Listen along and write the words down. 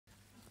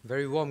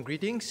Very warm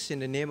greetings in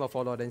the name of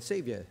our Lord and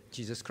Savior,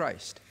 Jesus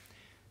Christ.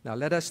 Now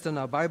let us turn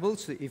our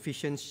Bibles to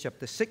Ephesians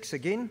chapter 6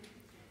 again.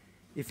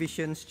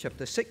 Ephesians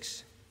chapter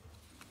 6.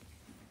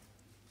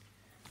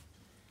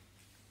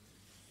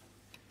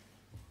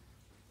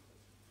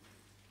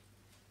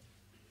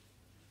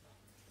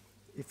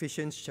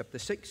 Ephesians chapter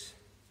 6.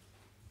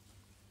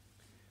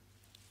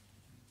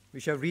 We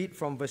shall read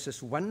from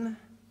verses 1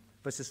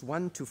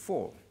 to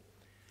 4.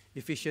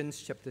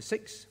 Ephesians chapter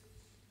 6.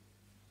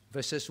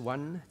 Verses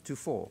 1 to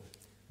 4,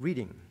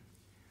 reading.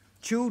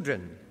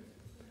 Children,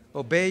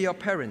 obey your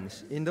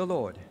parents in the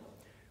Lord,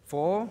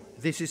 for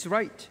this is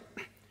right.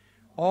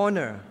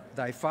 Honor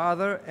thy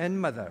father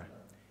and mother,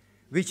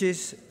 which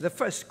is the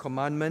first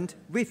commandment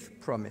with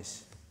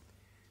promise,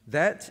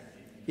 that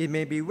it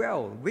may be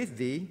well with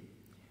thee,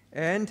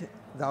 and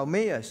thou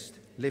mayest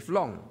live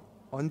long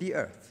on the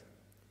earth.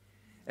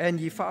 And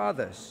ye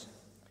fathers,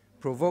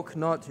 provoke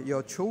not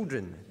your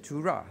children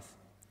to wrath,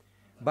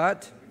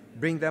 but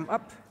bring them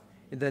up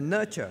in the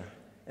nurture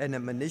and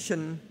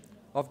admonition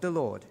of the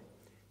Lord.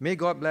 May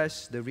God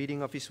bless the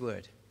reading of his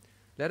word.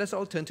 Let us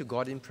all turn to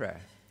God in prayer.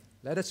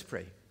 Let us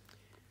pray.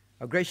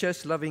 Our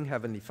gracious, loving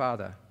Heavenly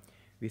Father,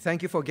 we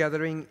thank you for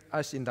gathering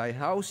us in thy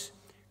house.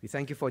 We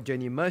thank you for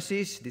journey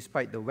mercies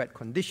despite the wet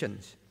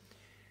conditions.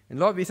 And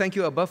Lord, we thank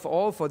you above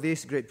all for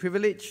this great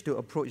privilege to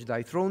approach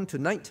thy throne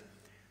tonight,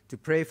 to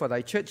pray for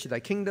thy church, thy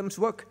kingdom's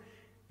work,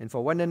 and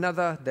for one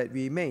another that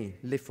we may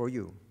live for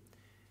you.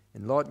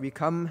 And Lord, we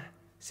come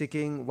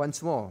seeking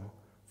once more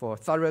for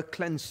thorough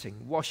cleansing,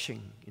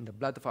 washing in the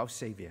blood of our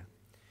Savior.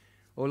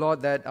 O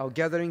Lord, that our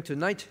gathering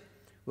tonight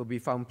will be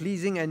found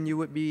pleasing and you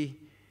would be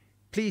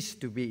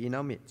pleased to be in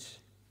our midst.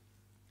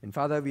 And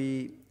Father,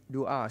 we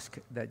do ask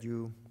that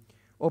you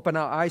open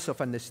our eyes of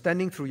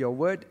understanding through your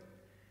word.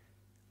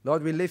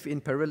 Lord, we live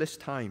in perilous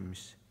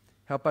times.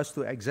 Help us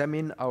to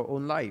examine our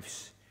own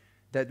lives,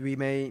 that we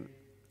may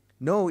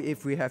know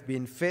if we have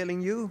been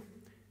failing you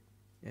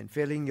and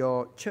failing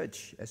your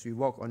church as we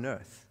walk on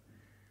earth.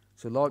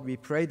 So, Lord, we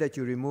pray that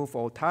you remove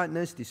all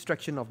tiredness,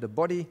 distraction of the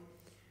body.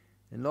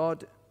 And,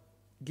 Lord,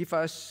 give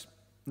us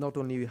not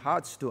only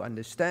hearts to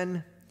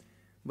understand,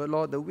 but,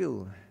 Lord, the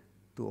will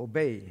to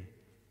obey,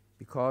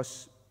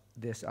 because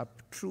there's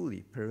up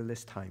truly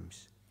perilous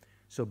times.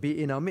 So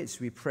be in our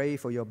midst, we pray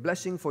for your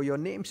blessing, for your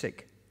name's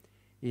sake.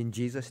 In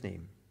Jesus'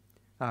 name,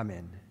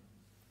 amen.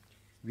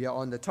 We are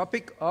on the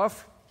topic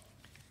of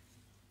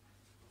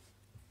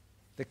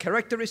the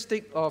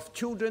characteristic of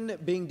children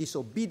being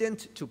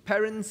disobedient to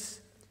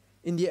parents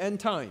in the end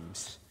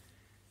times.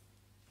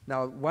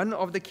 Now, one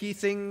of the key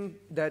things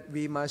that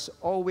we must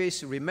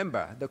always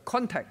remember, the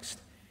context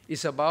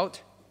is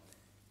about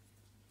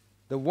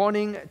the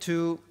warning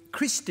to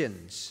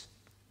Christians,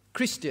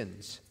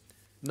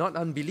 not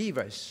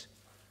unbelievers.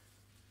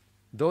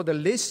 Though the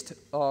list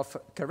of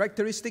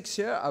characteristics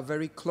here are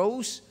very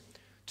close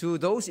to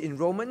those in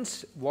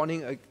Romans,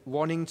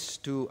 warnings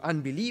to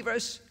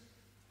unbelievers.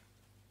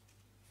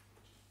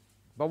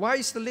 But why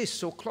is the list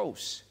so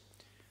close?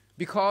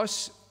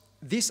 Because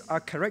these are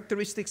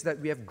characteristics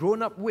that we have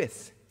grown up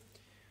with.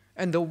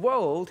 And the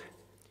world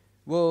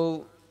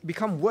will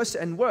become worse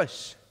and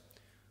worse.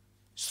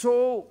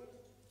 So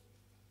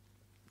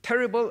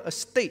terrible a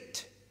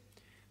state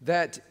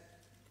that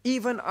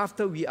even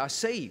after we are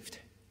saved,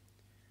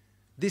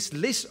 this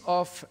list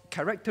of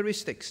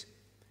characteristics,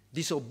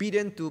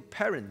 disobedient to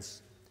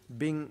parents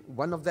being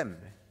one of them,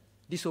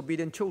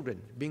 disobedient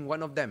children being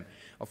one of them.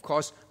 Of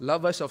course,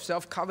 lovers of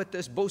self,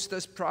 covetous,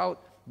 boasters, proud,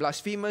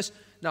 blasphemers.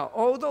 Now,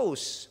 all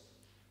those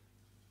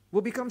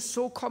will become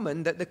so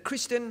common that the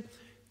Christian,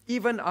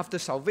 even after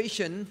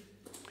salvation,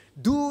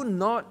 do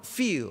not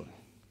feel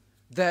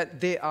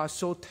that they are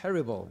so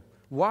terrible.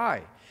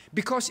 Why?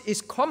 Because it's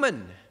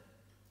common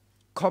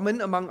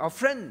among our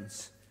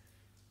friends,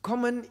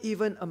 common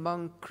even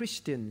among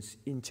Christians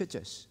in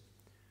churches.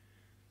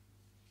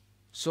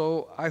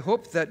 So I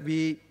hope that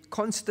we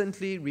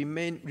constantly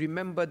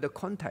remember the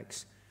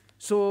context.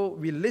 So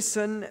we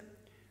listen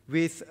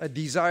with a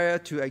desire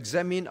to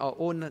examine our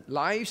own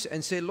lives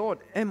and say, Lord,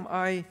 am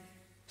I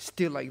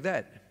still like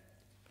that?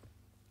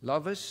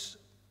 Lovers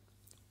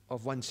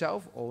of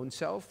oneself, own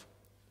self,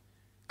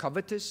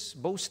 covetous,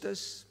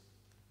 boasters,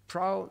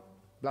 proud,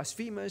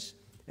 blasphemers,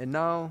 and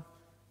now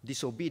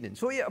disobedient.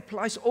 So it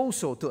applies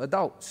also to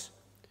adults,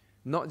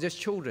 not just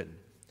children.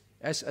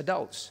 As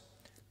adults,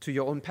 to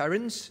your own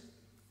parents.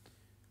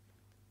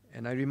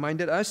 And I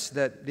reminded us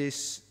that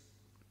this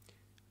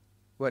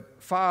word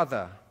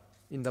father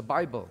in the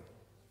Bible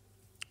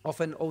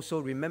often also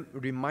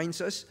reminds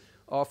us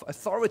of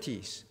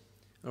authorities.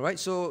 All right,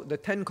 so the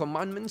 10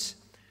 Commandments,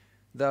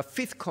 the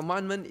 5th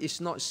commandment is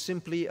not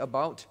simply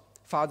about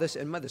fathers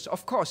and mothers.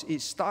 Of course,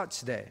 it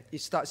starts there.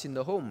 It starts in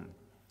the home.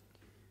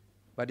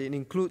 But it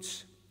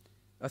includes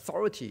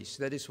authorities.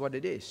 That is what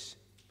it is.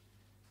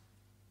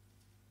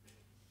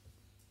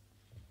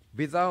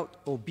 Without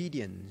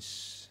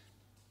obedience,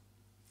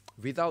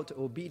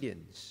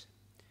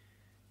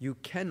 you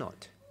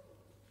cannot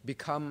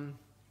become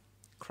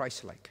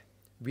Christ-like.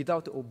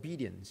 Without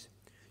obedience,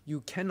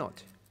 you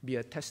cannot be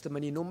a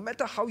testimony. No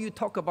matter how you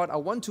talk about, I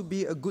want to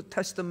be a good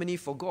testimony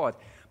for God.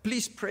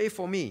 Please pray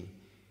for me.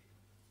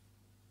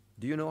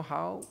 Do you know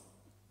how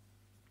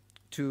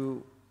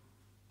to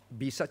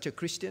be such a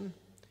Christian?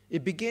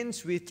 It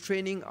begins with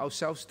training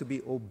ourselves to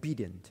be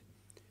obedient.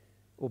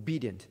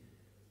 Obedient.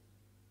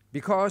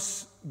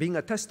 Because being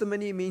a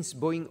testimony means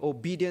being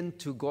obedient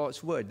to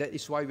God's word. That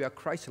is why we are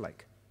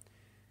Christ-like.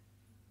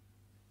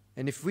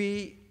 And if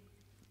we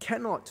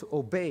cannot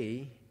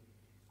obey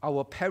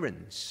our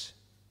parents,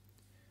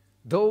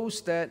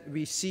 those that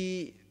we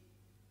see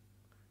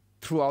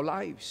through our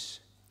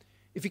lives,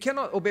 if we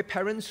cannot obey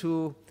parents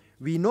who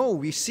we know,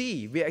 we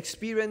see, we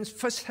experience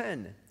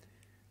firsthand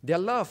their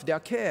love, their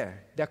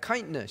care, their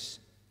kindness,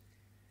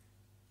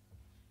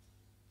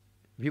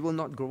 we will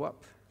not grow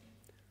up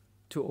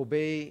to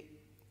obey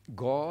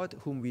God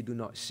whom we do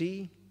not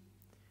see.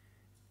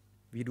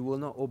 We will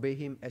not obey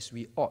Him as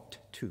we ought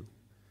to.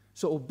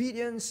 So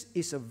obedience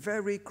is a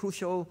very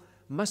crucial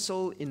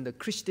muscle in the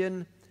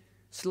Christian's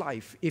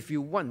life if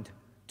you want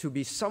to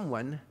be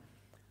someone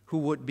who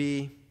would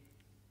be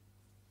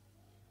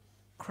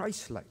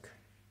Christ-like.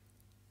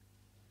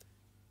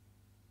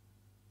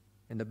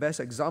 And the best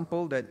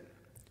example that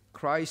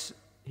Christ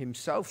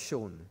Himself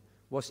shown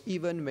was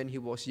even when He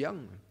was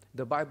young.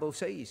 The Bible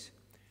says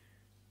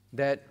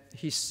that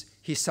he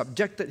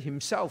subjected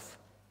Himself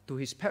to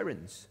His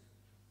parents.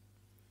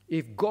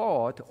 If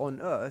God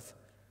on earth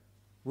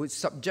would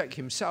subject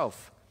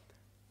Himself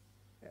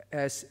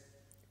as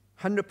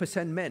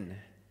 100% man,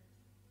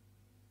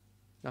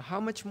 now how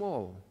much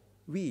more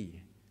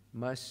we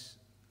must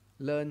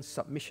learn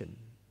submission,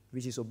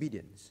 which is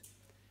obedience.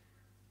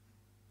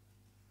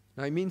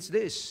 Now it means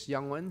this,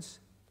 young ones,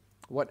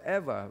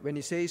 whatever, when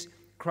he says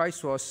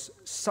Christ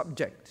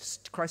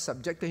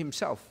subjected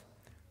Himself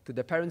to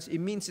the parents, it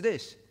means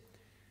this,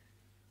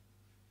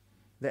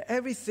 that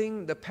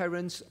everything the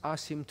parents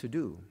ask Him to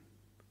do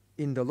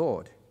in the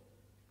Lord,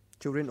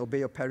 children, obey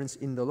your parents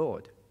in the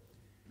Lord,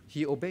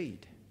 He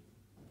obeyed.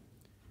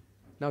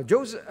 Now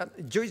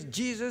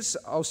Jesus,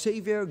 our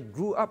Savior,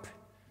 grew up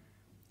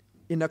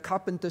in a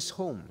carpenter's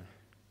home.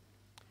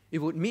 It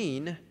would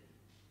mean,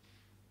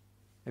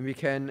 and we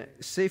can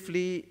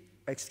safely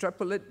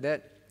extrapolate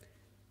that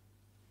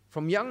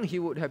from young he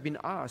would have been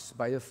asked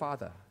by the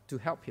father to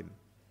help him.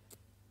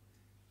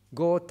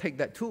 Go take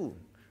that tool.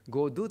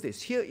 Go do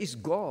this. Here is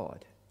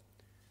God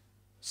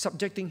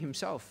subjecting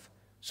Himself.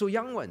 So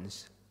young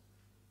ones,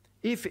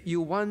 if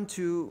you want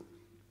to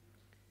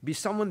be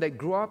someone that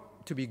grew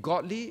up to be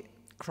godly,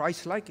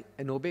 Christ-like,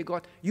 and obey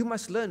God, you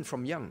must learn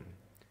from young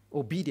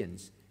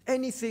obedience.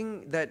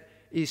 Anything that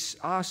is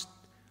asked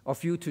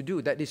of you to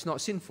do that is not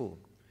sinful,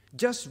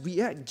 just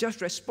react, just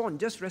respond,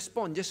 just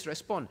respond, just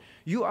respond.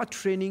 You are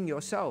training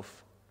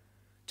yourself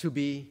to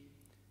be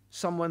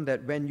someone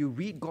that when you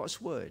read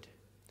God's word,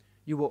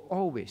 you will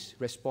always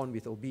respond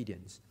with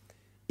obedience.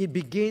 It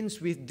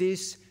begins with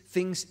these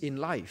things in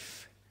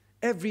life,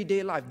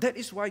 everyday life. That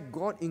is why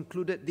God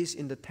included this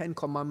in the 10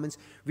 Commandments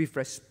with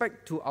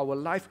respect to our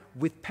life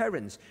with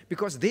parents,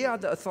 because they are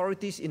the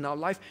authorities in our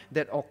life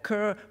that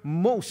occur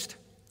most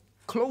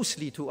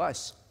closely to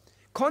us,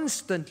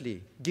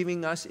 constantly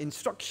giving us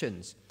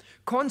instructions,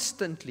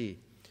 constantly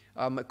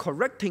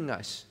correcting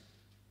us.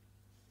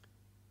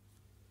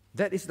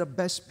 That is the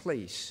best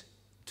place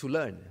to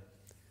learn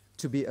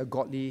to be a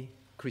godly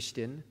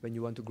Christian when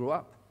you want to grow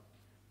up.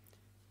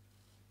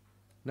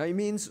 Now it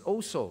means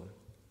also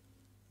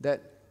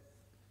that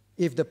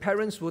if the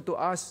parents were to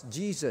ask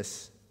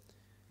Jesus,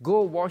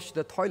 go wash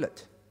the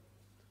toilet,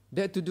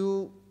 they had to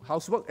do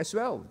housework as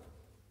well.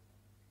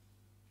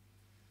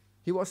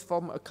 He was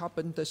from a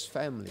carpenter's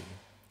family.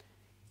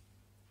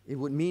 It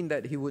would mean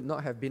that he would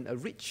not have been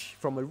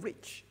from a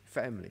rich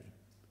family,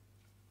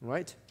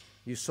 right?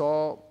 You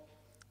saw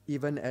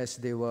even as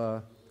they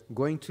were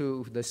going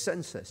to the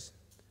census,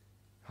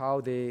 how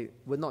they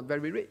were not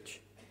very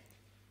rich.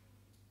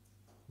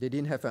 They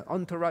didn't have an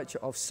entourage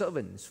of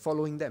servants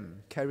following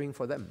them, caring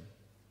for them.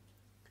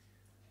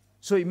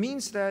 So it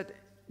means that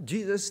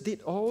Jesus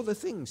did all the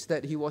things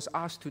that He was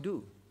asked to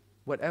do,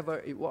 whatever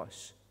it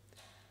was.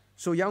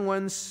 So young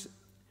ones,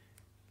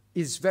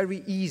 it's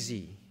very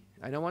easy,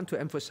 and I want to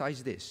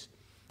emphasize this,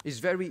 it's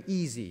very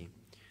easy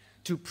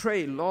to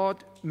pray, Lord,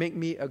 make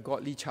me a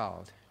godly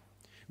child.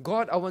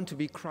 God, I want to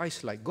be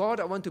Christ-like. God,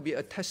 I want to be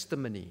a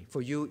testimony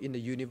for you in the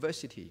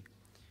university.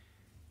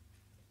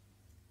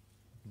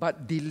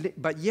 But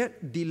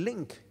yet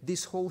delink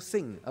this whole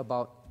thing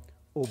about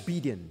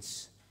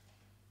obedience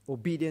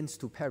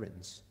to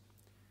parents.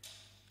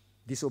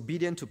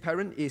 Disobedient to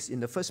parent is,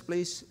 in the first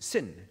place,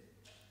 sin.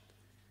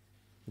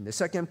 In the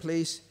second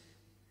place,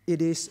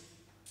 it is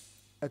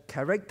a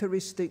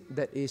characteristic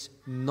that is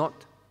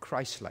not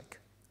Christ-like.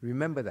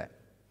 Remember that.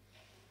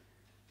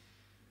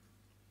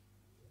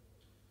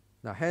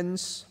 Now,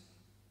 hence,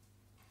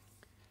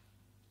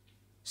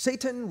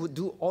 Satan would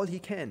do all he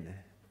can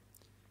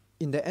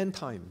in the end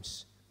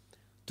times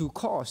to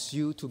cause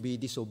you to be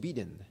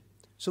disobedient.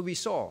 So we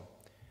saw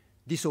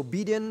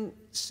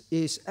disobedience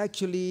is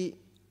actually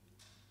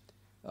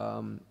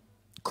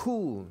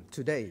cool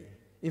today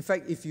In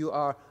fact, if you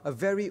are a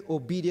very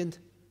obedient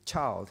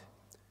child,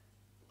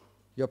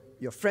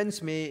 your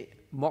friends may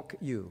mock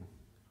you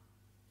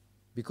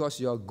because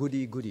you're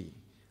goody-goody.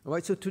 All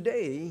right, so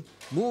today,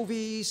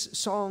 movies,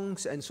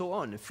 songs, and so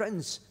on,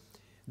 friends,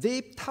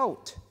 they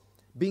tout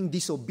being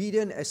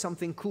disobedient as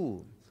something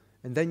cool,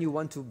 and then you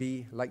want to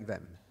be like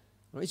them.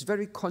 All right, it's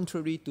very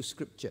contrary to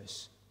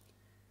scriptures.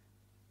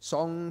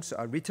 Songs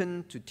are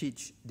written to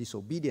teach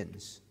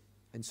disobedience,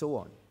 and so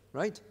on,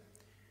 right?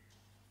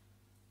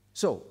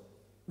 So,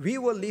 we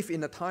will live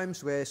in the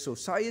times where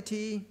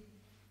society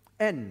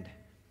and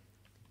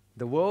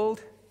the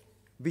world,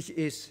 which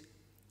is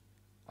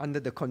under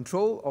the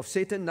control of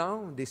Satan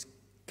now, this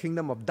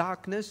kingdom of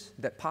darkness,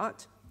 that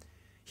part,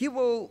 he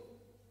will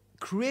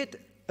create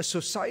a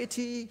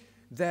society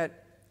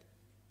that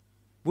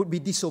would be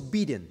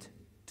disobedient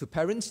to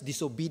parents,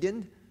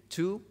 disobedient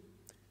to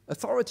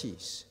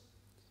authorities.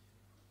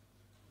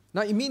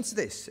 Now it means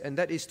this, and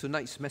that is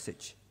tonight's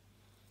message.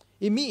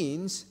 It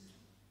means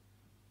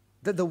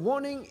that the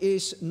warning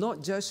is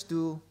not just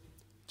to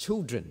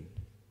children.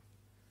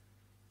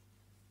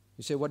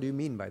 You say, what do you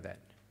mean by that?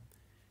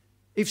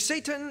 If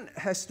Satan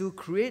has to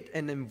create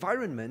an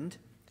environment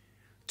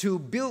to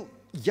build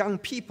young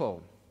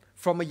people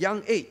from a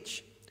young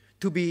age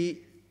to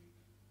be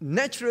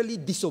naturally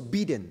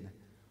disobedient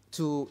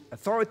to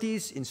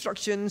authorities,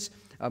 instructions,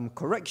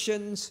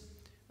 corrections,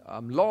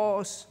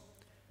 laws.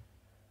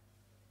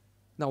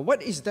 Now,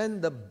 what is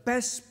then the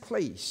best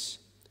place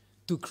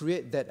to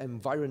create that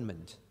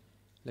environment?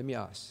 Let me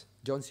ask,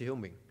 John C.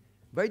 Hilming,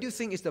 where do you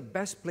think is the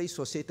best place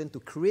for Satan to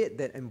create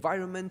that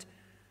environment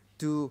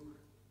to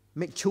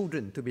make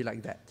children to be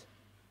like that?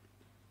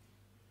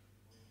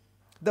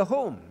 The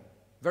home.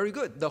 Very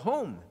good. The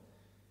home.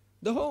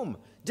 The home.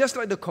 Just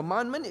like the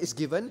commandment is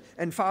given,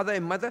 and father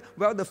and mother,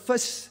 well, the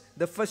first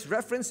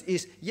reference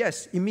is,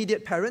 yes,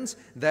 immediate parents,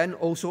 then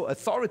also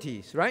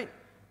authorities, right?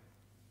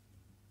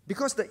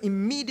 Because the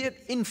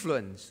immediate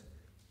influence,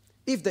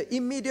 if the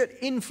immediate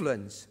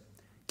influence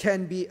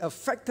can be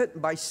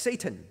affected by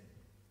Satan,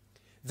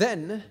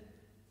 then,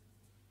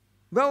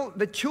 well,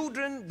 the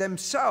children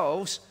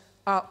themselves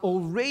are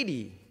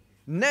already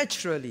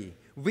naturally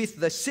with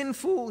the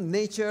sinful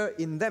nature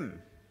in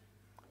them,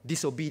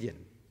 disobedient,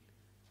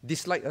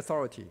 dislike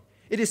authority.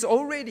 It is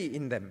already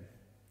in them.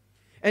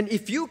 And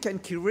if you can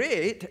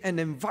create an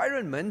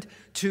environment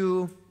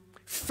to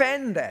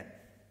fan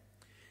that,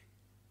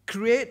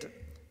 create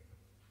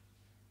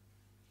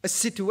a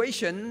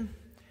situation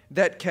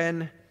that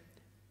can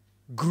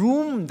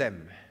groom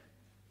them,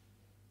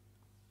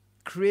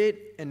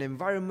 create an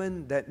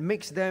environment that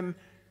makes them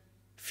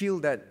feel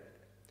that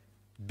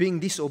being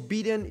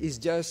disobedient is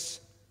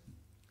just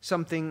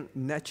something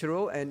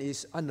natural and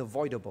is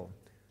unavoidable,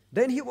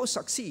 then he will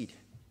succeed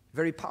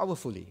very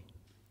powerfully.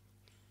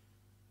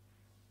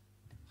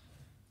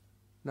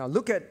 Now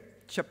look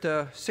at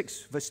chapter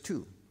 6, verse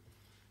 2.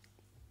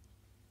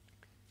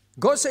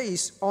 God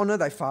says, honor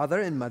thy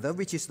father and mother,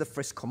 which is the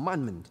first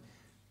commandment.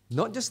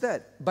 Not just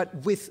that, but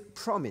with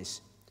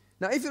promise.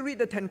 Now if you read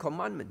the 10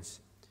 commandments,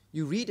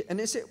 you read and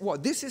they say, well,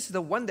 this is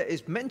the one that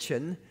is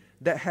mentioned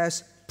that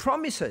has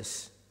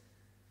promises.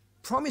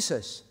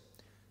 Promises.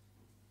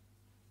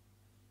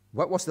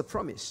 What was the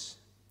promise?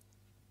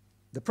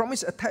 The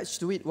promise attached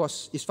to it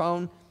is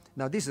found,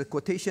 now this is a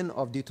quotation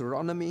of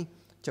Deuteronomy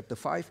chapter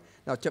 5.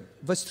 Now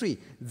verse 3,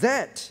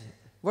 that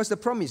was the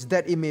promise,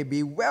 that it may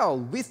be well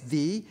with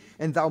thee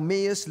and thou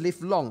mayest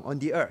live long on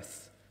the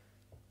earth.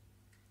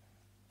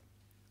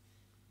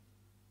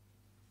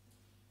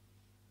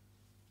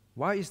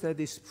 Why is there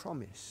this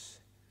promise?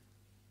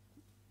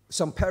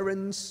 Some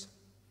parents,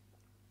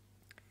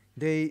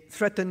 they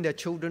threaten their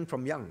children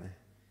from young.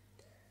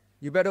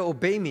 You better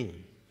obey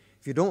me.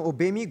 If you don't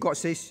obey me, God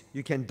says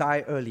you can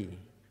die early.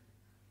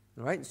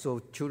 All right? So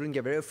children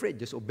get very afraid.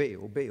 Just obey,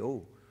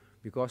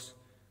 because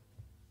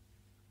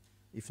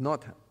if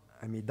not,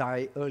 I may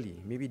die early.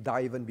 Maybe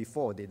die even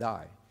before they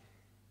die.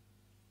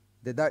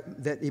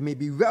 That it may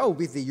be well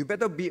with thee. You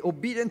better be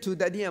obedient to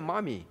daddy and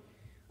mommy.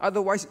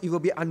 Otherwise, it will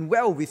be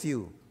unwell with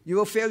you. You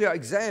will fail your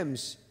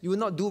exams. You will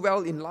not do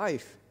well in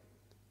life.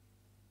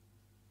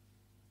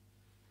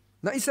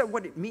 Now, is that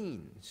what it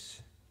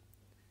means?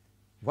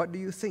 What do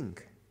you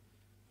think?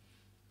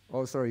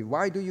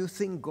 Why do you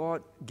think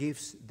God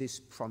gives this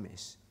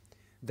promise?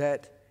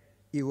 That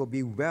it will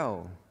be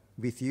well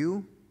with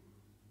you,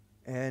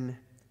 and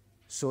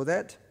so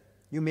that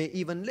you may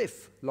even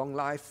live long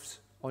lives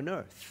on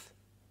earth.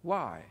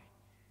 Why?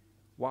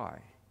 Why?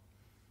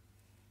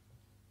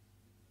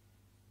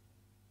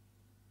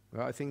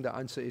 Well, I think the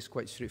answer is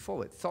quite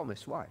straightforward.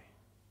 Thomas, why?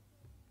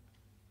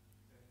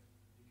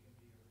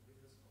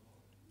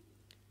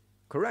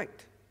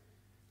 Correct.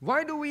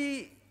 Why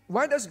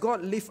does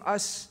God leave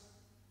us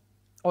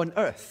on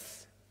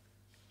earth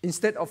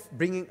instead of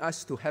bringing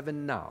us to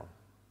heaven now?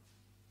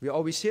 We're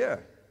always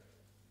here.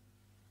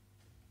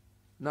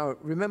 Now,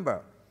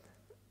 remember,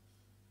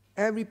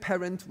 every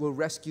parent will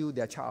rescue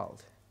their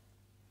child.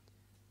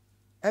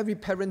 Every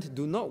parent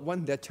do not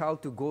want their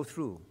child to go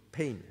through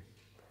pain.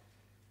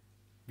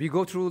 We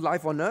go through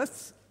life on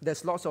earth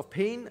there's lots of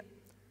pain,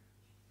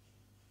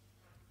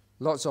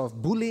 lots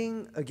of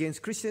bullying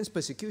against Christians,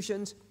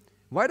 persecutions,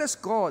 why does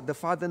God the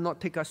Father not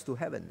take us to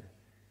heaven?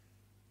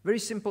 Very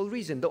simple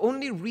reason. The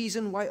only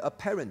reason why a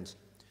parent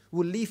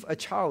will leave a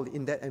child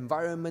in that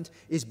environment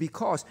is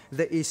because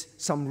there is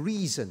some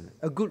reason,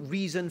 a good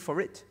reason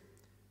for it.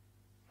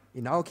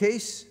 In our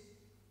case,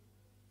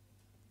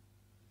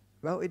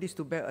 well, it is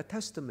to bear a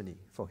testimony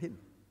for Him.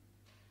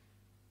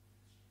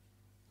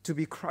 To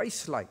be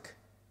Christ-like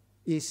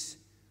is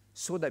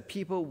so that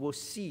people will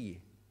see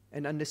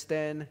and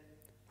understand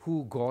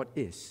who God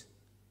is.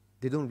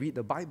 They don't read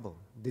the Bible.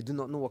 They do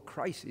not know what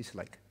Christ is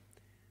like.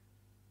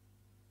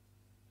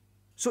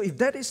 So if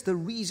that is the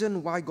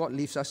reason why God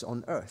leaves us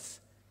on earth,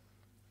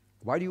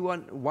 why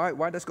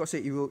does God say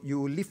you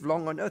will live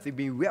long on earth? It will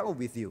be well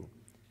with you.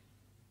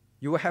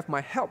 You will have my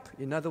help,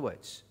 in other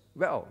words,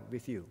 well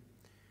with you.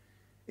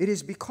 It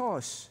is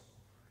because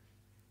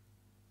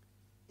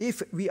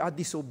if we are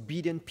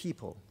disobedient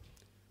people,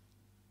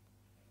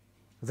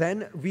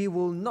 then we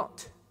will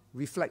not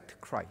reflect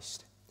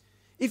Christ.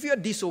 If you are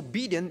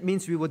disobedient,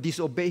 means we will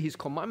disobey His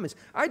commandments.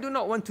 I do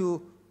not want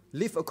to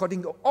live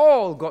according to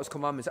all God's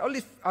commandments.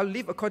 I'll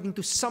live according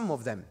to some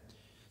of them.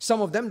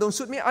 Some of them don't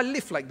suit me. I'll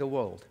live like the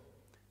world.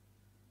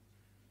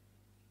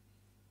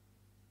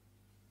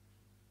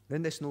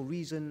 Then there's no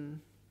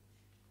reason.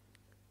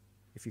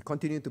 If we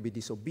continue to be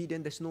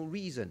disobedient, there's no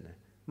reason.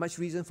 Much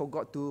reason for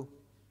God to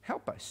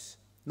help us.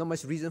 Not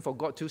much reason for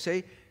God to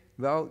say,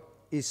 well,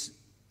 it's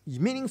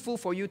meaningful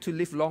for you to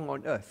live long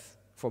on earth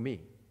for me.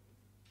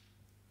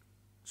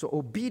 So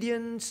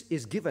obedience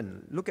is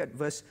given. Look at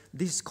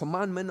this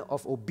commandment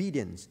of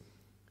obedience.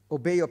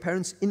 Obey your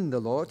parents in the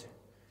Lord.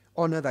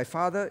 Honor thy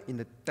father in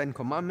the 10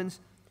 commandments.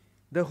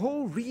 The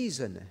whole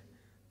reason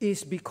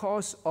is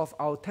because of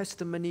our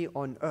testimony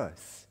on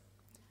earth.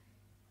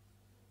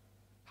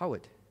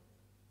 Howard.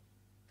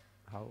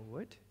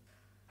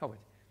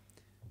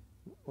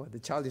 Well, the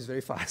child is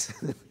very fast.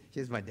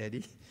 Here's my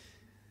daddy.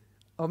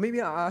 Or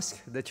maybe I'll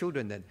ask the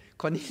children then.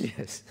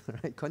 Cornelius,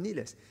 right?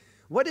 Cornelius.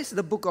 What is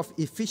the book of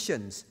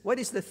Ephesians? What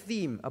is the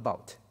theme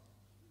about?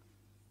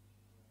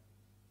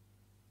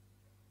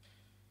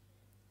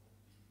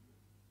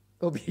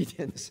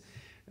 Obedience.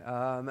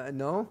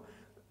 No?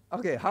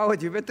 Okay,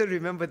 Howard, you better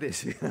remember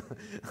this.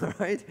 All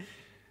right?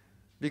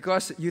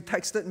 Because you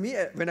texted me,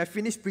 when I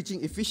finished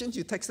preaching Ephesians,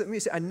 you texted me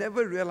and said, I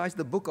never realized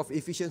the book of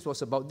Ephesians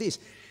was about this.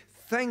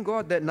 Thank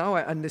God that now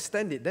I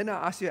understand it. Then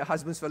I asked you at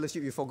Husband's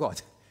Fellowship, you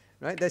forgot.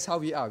 Right? That's how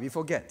we are. We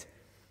forget.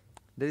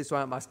 That is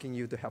why I'm asking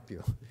you to help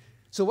you.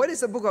 So what is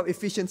the book of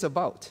Ephesians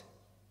about?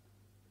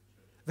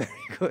 Very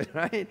good,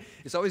 right?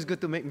 It's always good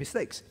to make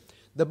mistakes.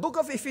 The book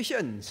of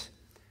Ephesians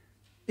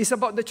is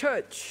about the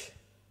church.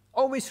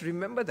 Always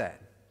remember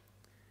that.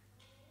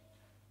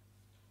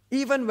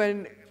 Even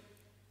when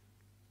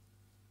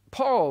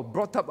Paul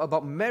brought up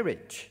about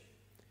marriage,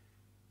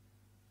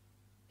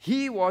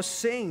 he was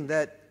saying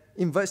that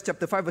in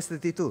chapter 5, verse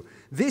 32,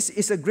 this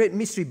is a great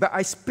mystery, but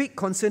I speak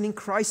concerning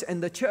Christ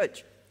and the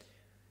church.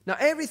 Now,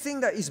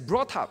 everything that is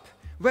brought up,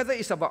 whether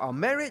it's about our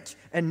marriage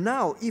and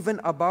now even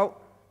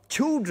about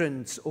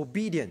children's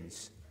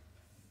obedience,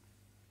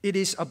 it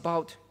is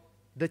about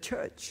the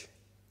church.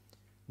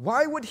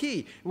 Why would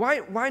he?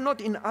 Why not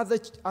in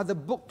other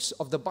books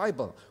of the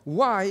Bible?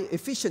 Why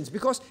Ephesians?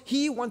 Because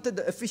he wanted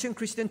the Ephesian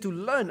Christian to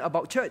learn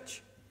about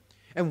church.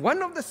 And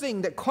one of the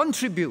things that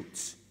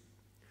contributes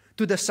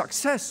to the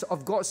success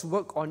of God's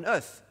work on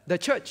earth, the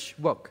church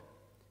work,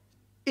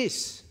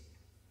 is,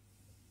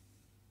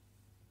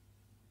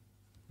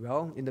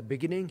 well, in the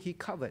beginning, he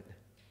covered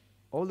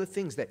all the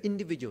things that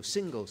individuals,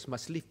 singles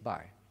must live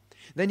by.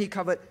 Then he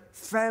covered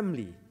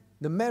family,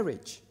 the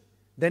marriage.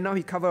 Then now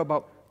he covered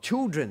about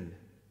children,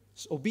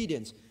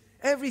 obedience.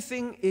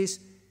 Everything is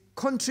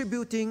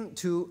contributing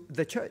to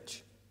the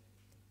church.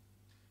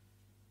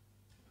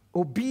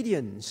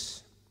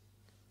 Obedience.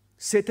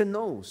 Satan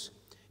knows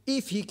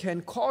if he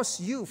can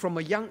cause you from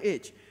a young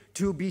age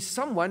to be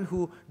someone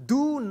who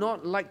do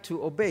not like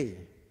to obey,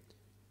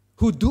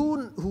 who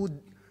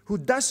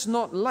does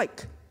not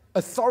like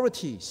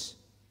authorities,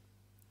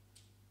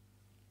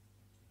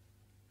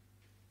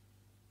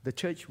 the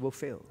church will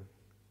fail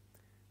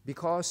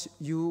because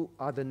you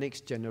are the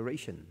next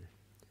generation.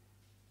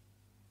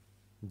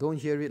 Don't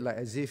hear it like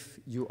as if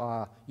you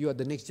are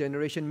the next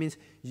generation means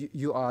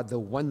you are the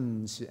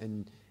ones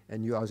and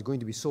you are going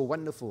to be so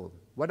wonderful.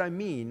 What I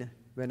mean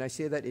when I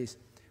say that is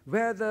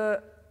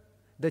whether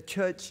the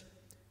church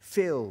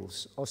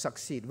fails or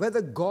succeeds,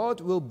 whether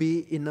God will be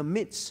in the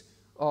midst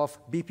of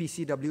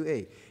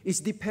BPCWA is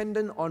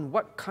dependent on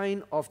what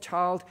kind of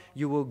child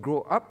you will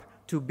grow up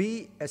to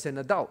be as an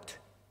adult.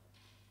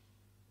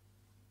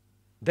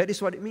 That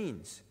is what it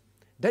means.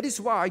 That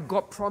is why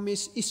God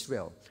promised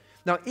Israel.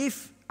 Now,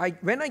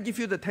 when I give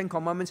you the 10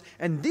 commandments,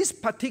 and this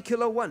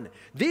particular one,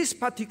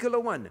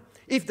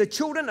 if the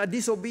children are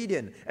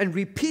disobedient and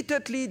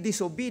repeatedly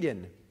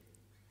disobedient,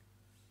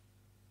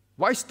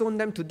 why stone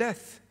them to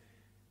death?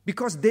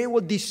 Because they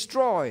will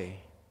destroy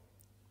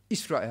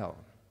Israel.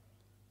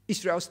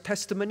 Israel's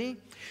testimony,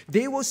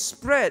 they will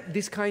spread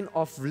this kind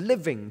of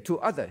living to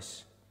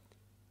others.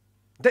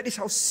 That is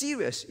how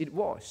serious it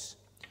was.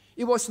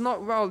 It was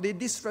not, well, they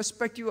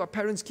disrespect you, our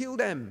parents kill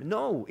them.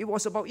 No, it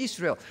was about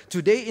Israel.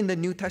 Today in the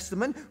New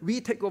Testament,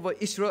 we take over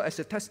Israel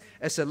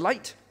as a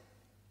light.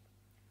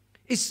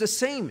 It's the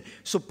same.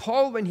 So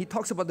Paul, when he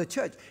talks about the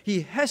church,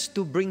 he has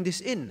to bring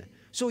this in.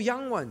 So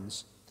young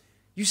ones,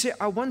 you say,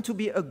 I want to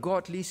be a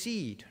godly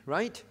seed,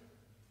 right?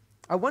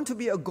 I want to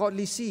be a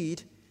godly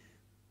seed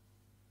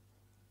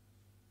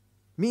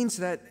means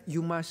that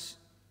you must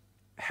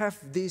have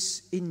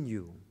this in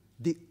you.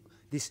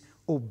 This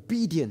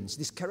obedience,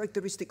 this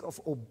characteristic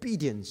of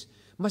obedience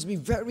must be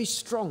very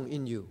strong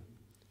in you.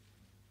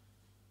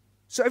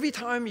 So every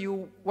time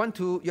you're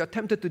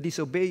tempted to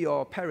disobey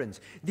your parents,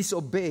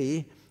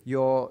 disobey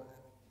your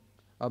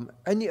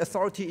any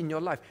authority in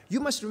your life, you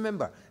must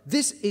remember,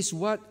 this is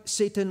what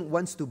Satan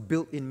wants to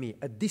build in me,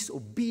 a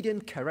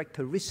disobedient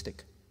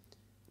characteristic.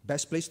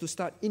 Best place to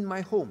start, in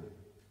my home.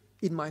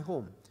 In my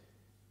home.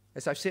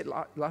 As I've said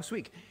last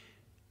week,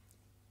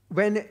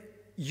 when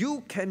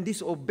you can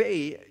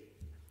disobey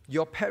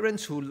your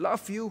parents who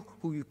love you,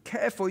 who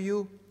care for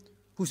you,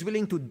 who's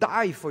willing to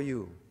die for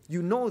you,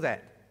 you know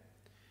that.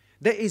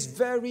 There is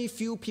very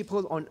few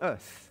people on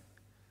earth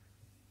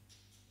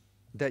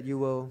that you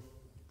will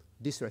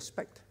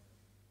disrespect.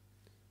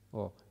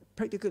 Or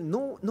practically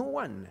no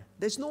one.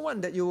 There's no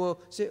one that you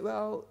will say,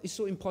 well, it's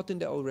so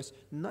important that I'll rest.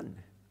 None.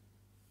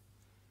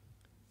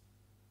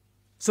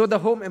 So the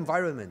home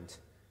environment.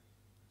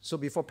 So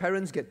before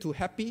parents get too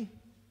happy,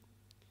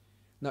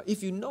 now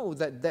if you know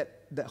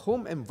that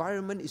home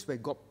environment is where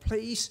God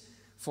placed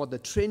for the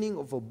training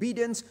of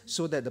obedience,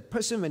 so that the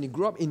person, when he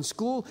grew up in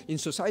school, in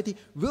society,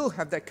 will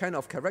have that kind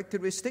of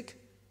characteristic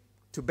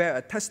to bear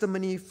a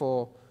testimony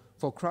for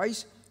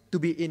Christ, to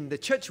be in the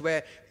church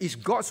where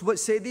if God's word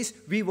say this,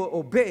 we will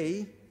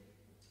obey,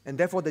 and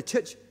therefore the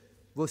church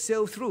will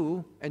sail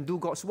through and do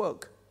God's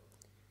work.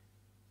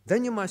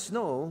 Then you must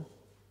know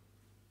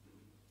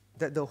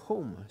that the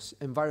home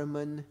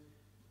environment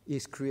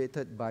is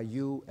created by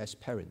you as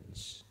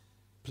parents.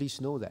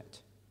 Please know that.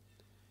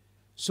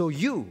 So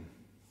you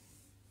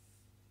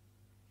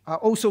are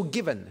also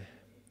given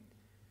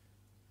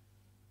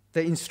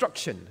the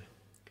instruction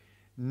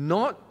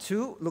not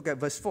to, look at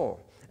verse 4,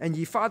 and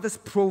ye fathers,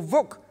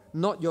 provoke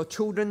not your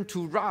children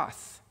to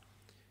wrath.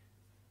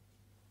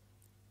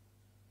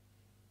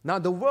 Now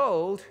the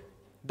world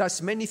does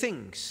many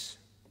things.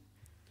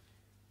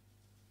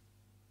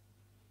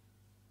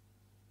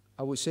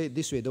 I would say it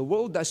this way, the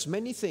world does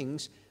many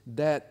things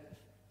that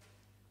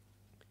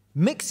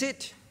makes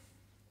it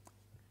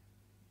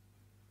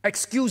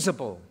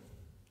excusable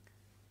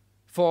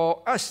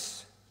for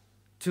us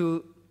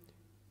to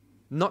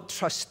not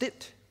trust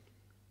it,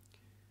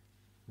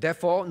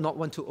 therefore not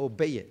want to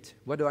obey it.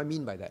 What do I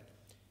mean by that?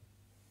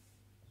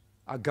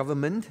 Our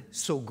government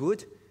so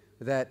good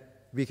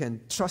that we can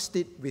trust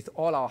it with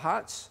all our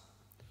hearts?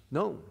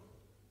 No.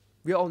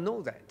 We all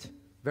know that.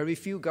 Very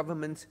few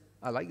governments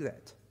are like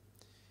that.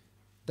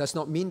 Does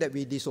not mean that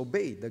we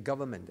disobey the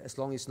government. As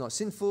long as it's not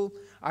sinful,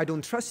 I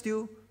don't trust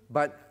you,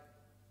 but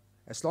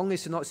as long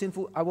as it's not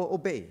sinful, I will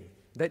obey.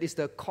 That is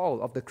the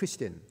call of the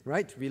Christian,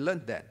 right? We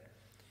learned that.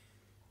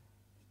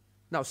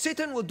 Now,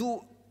 Satan will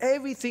do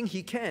everything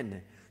he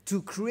can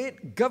to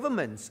create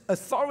governments,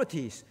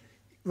 authorities,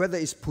 whether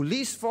it's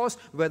police force,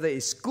 whether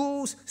it's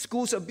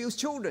schools abuse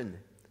children,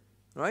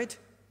 right?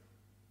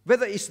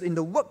 Whether it's in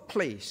the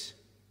workplace,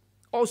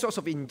 all sorts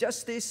of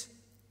injustice,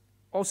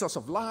 all sorts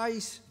of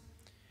lies.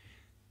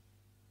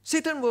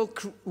 Satan will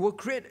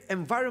create an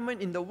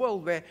environment in the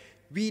world where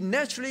we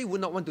naturally would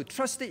not want to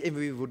trust it, and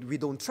we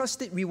don't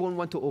trust it, we won't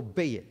want to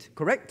obey it.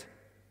 Correct?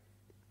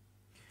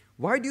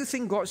 Why do you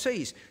think God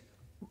says,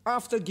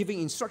 after giving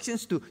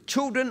instructions to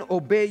children,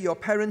 obey your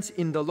parents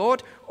in the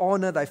Lord,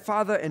 honor thy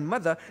father and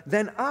mother,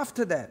 then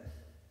after that,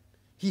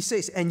 he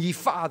says, and ye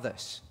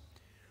fathers,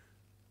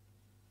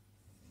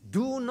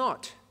 do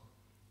not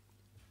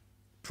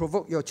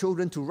provoke your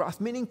children to wrath,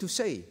 meaning to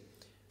say,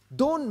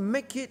 don't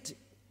make it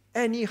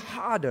any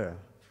harder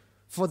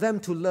for them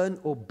to learn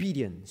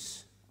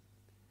obedience.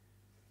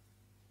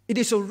 It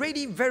is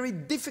already very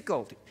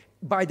difficult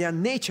by their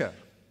nature.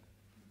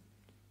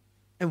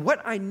 And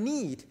what I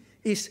need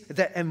is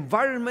the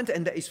environment,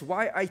 and that is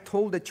why I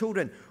told the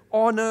children,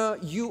 honor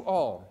you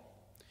all,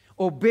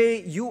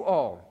 obey you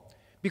all,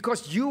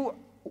 because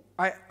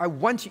I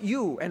want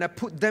you, and I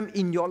put them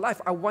in your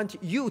life. I want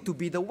you to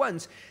be the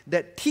ones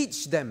that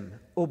teach them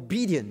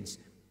obedience.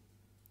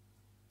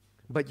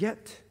 But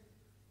yet,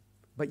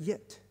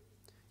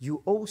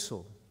 you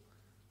also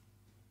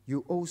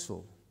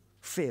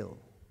fail.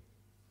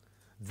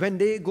 When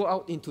they go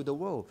out into the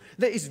world,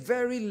 there is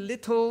very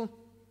little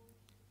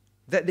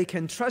that they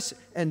can trust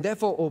and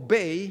therefore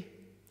obey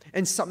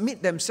and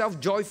submit themselves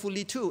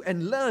joyfully to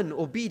and learn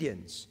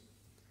obedience.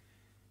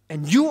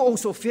 And you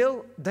also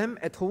fail them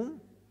at home?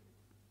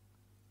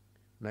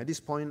 Now at this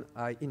point,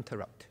 I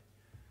interrupt.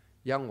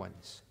 Young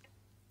ones,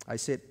 I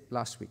said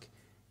last week,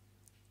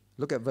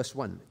 look at verse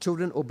 1.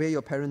 Children, obey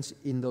your parents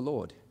in the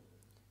Lord.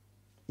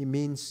 it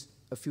means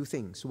a few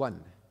things.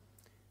 One,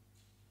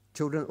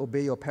 children,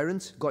 obey your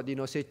parents. God did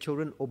not say,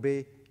 children,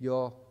 obey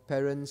your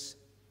parents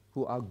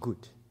who are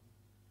good.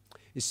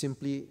 It's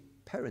simply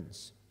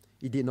parents.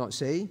 He did not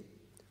say,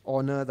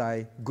 honor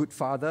thy good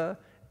father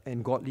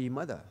and godly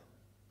mother.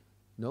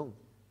 No,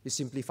 it's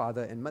simply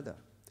father and mother.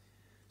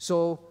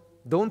 So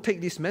don't take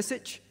this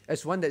message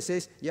as one that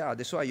says, yeah,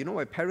 that's why,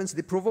 my parents,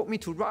 they provoked me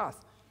to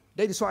wrath.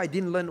 That is why I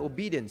didn't learn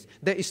obedience.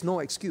 There is no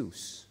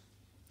excuse.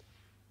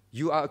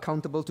 You are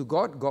accountable to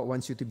God. God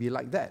wants you to be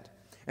like that.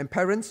 And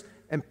parents,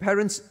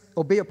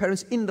 obey your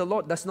parents in the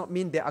Lord does not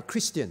mean they are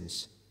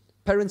Christians.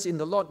 Parents in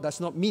the Lord does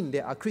not mean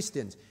they are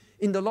Christians.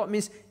 In the Lord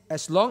means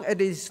as long as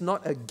it is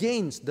not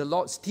against the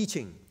Lord's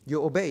teaching,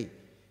 you obey.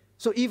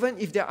 So even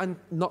if they are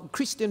not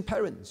Christian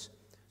parents,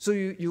 so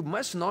you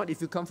must not,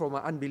 if you come from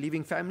an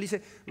unbelieving family,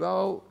 say,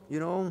 well,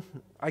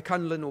 I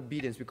can't learn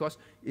obedience because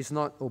it's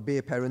not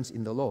obey parents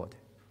in the Lord.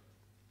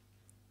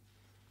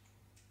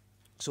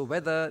 So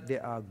whether they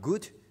are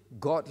good,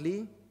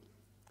 godly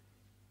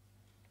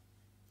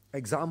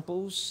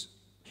examples,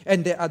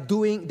 and they are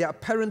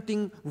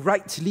parenting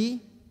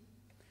rightly,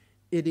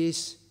 it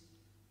is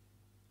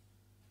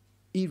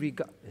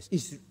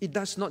irregardless. It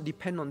does not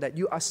depend on that.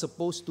 You are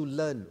supposed to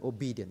learn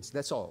obedience.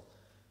 That's all.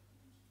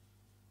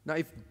 Now,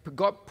 if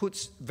God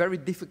puts very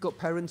difficult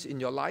parents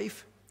in your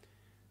life,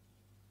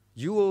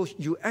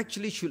 you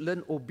actually should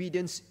learn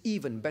obedience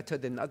even better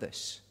than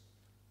others.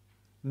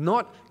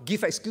 Not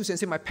give excuse and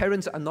say, my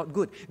parents are not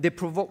good. They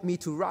provoke me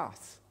to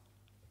wrath.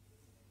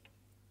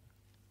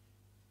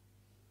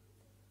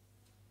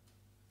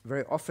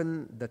 Very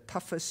often, the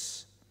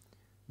toughest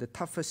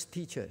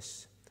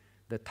teachers,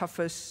 the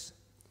toughest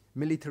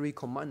military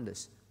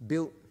commanders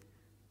build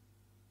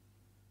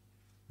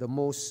the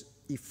most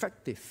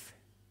effective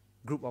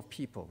group of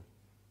people.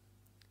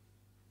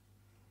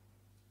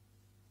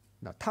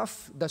 Now,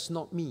 tough does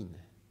not mean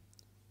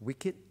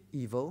wicked,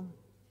 evil.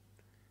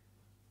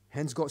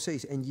 Hence, God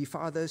says, and ye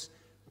fathers,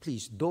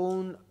 please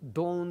don't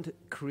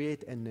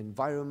create an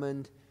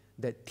environment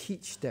that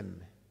teach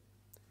them,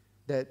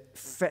 that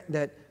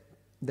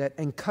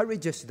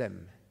encourages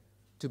them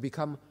to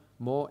become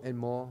more and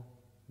more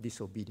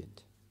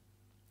disobedient.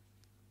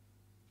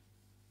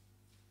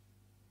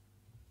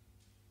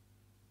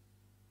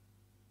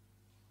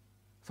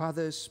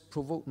 Fathers,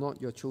 provoke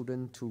not your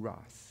children to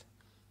wrath.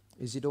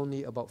 Is it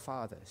only about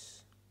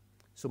fathers?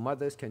 So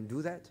mothers can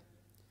do that?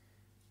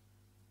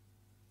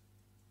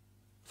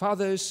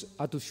 Fathers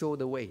are to show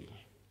the way.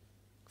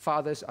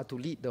 Fathers are to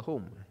lead the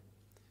home.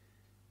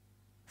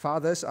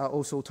 Fathers are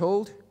also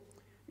told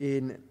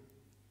in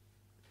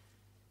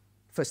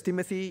 1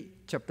 Timothy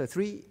chapter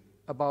 3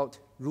 about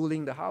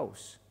ruling the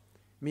house.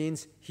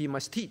 Means he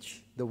must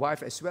teach the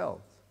wife as well.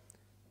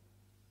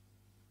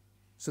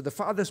 So the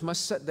fathers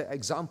must set the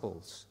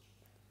examples.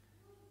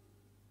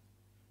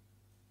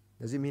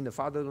 Does it mean the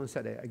father don't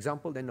set the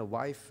example, then the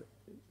wife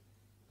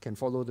can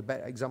follow the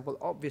bad example?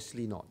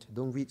 Obviously not.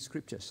 Don't read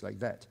scriptures like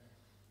that.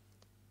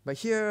 But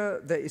here,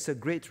 there is a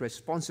great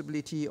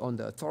responsibility on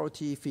the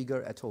authority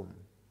figure at home.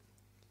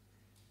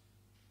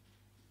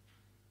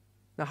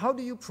 Now, how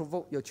do you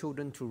provoke your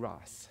children to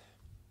wrath?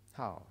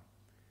 How?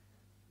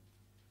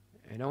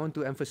 And I want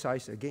to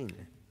emphasize again,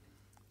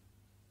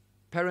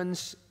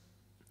 parents,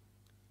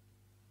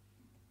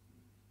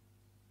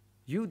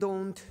 you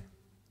don't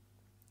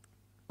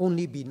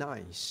only be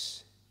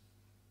nice,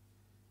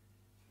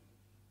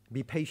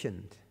 be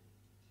patient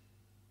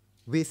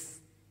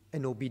with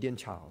an obedient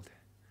child.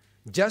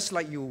 Just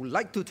like you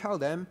like to tell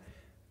them,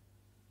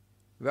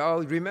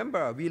 well,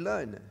 remember, we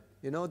learn.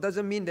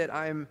 Doesn't mean that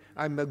I'm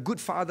a good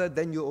father,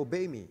 then you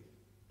obey me.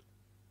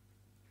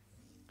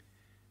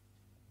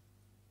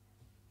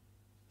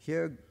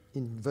 Here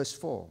in verse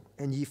 4,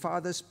 and ye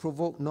fathers,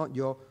 provoke not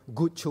your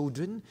good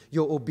children,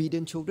 your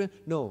obedient children.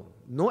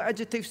 No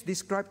adjectives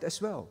described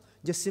as well.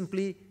 Just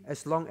simply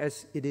as long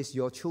as it is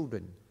your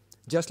children.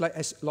 Just like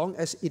as long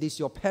as it is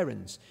your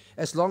parents.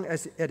 As long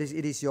as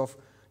it is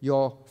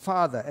your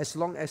father. As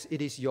long as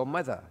it is your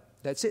mother.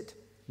 That's it.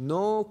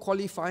 No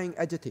qualifying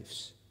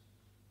adjectives.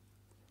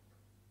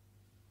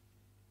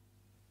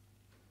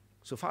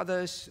 So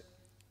fathers,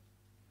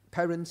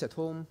 parents at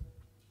home,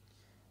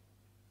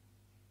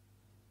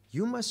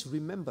 you must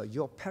remember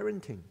your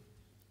parenting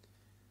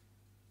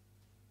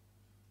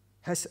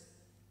has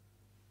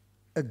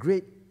a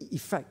great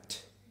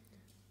effect.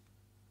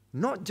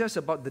 Not just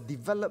about the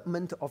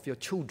development of your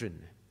children.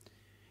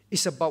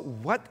 It's about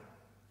what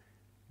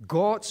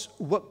God's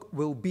work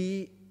will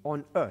be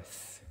on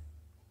earth.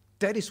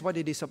 That is what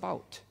it is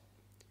about.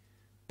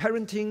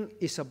 Parenting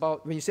is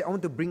about, when you say, I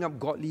want to bring up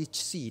godly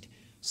seed,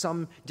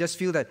 some just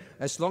feel that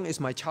as long as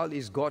my child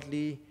is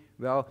godly,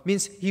 well,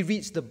 means he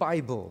reads the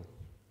Bible.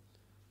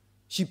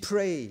 She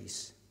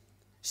prays.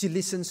 She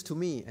listens to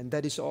me, and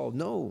that is all.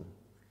 No.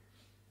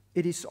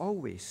 It is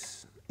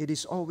always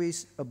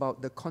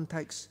about the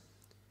context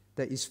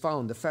that is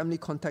found. The family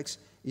context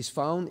is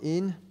found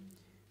in,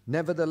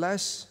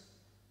 nevertheless,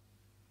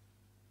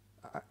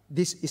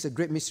 this is a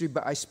great mystery,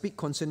 but I speak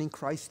concerning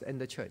Christ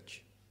and the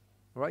church.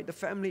 All right? The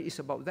family is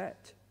about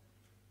that.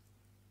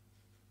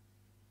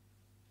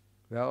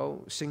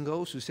 Well,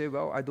 singles who say,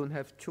 well, I don't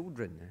have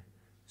children,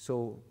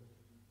 so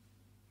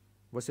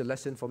what's the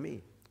lesson for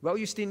me? Well,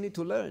 you still need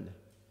to learn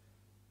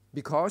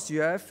because you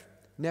have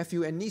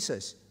nephew and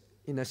nieces.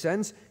 In a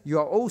sense, you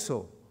are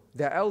also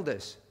their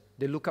elders.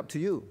 They look up to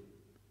you.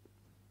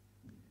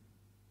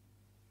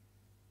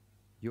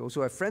 You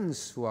also have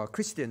friends who are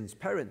Christians,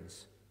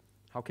 parents.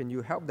 How can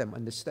you help them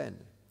understand?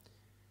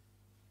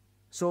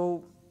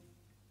 So,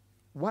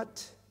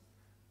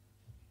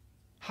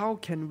 how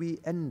can we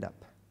end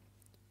up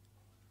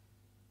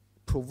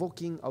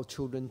provoking our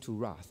children to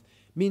wrath?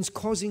 Means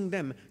causing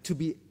them to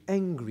be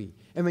angry.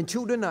 And when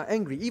children are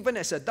angry, even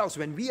as adults,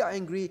 when we are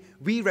angry,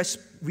 we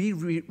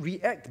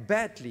react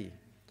badly.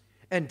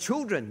 And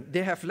children,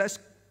 they have less,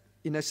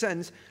 in a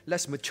sense,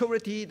 less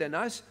maturity than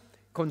us,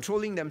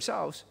 controlling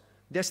themselves.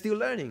 They're still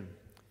learning.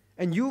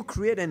 And you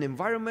create an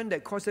environment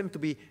that causes them to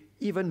be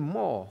even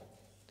more,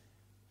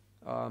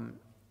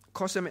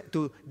 cause them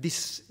to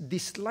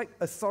dislike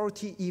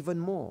authority even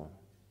more,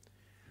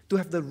 to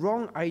have the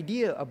wrong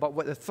idea about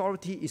what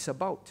authority is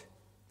about,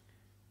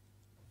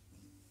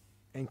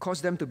 and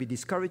cause them to be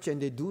discouraged and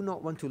they do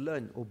not want to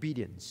learn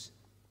obedience.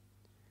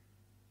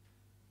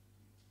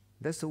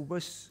 That's the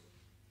worst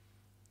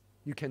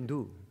you can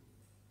do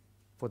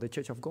for the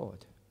church of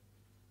God.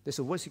 That's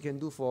the worst you can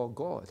do for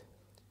God.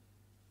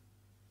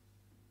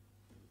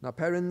 Now,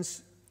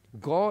 parents,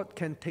 God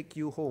can take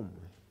you home,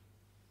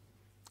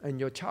 and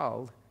your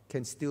child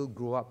can still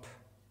grow up.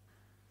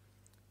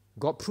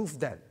 God proved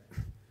that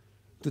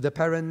to the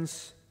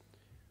parents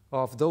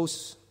of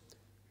those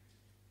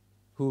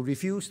who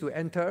refused to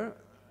enter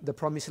the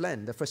promised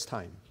land the first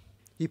time.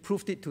 He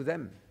proved it to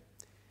them.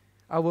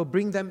 I will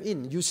bring them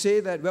in. You say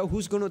that, well,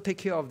 who's going to take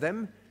care of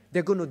them?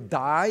 They're going to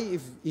die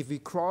if we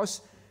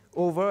cross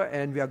over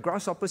and we are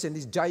grasshoppers and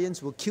these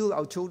giants will kill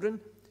our children.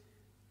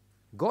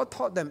 God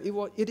taught them,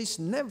 it is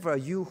never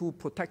you who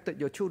protected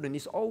your children.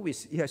 It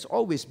has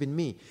always been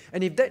me.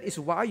 And if that is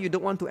why you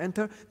don't want to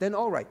enter, then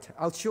all right,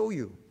 I'll show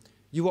you.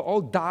 You will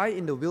all die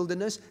in the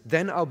wilderness,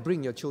 then I'll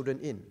bring your children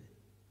in.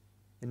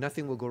 And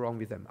nothing will go wrong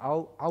with them.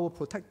 I will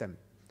protect them.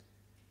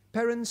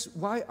 Parents,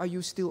 why are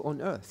you still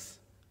on earth?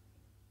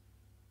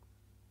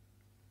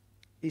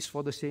 It's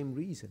for the same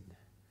reason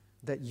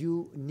that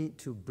you need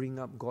to bring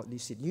up godly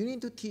seed. You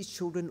need to teach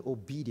children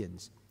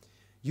obedience.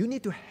 You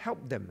need to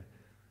help them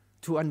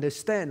to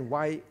understand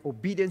why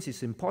obedience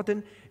is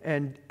important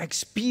and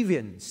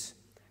experience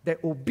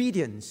that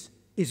obedience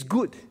is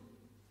good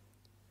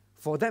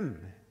for them.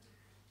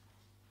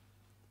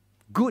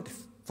 Good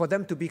for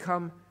them to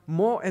become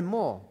more and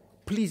more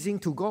pleasing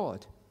to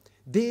God.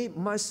 They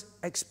must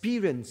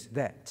experience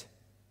that.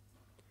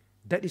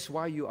 That is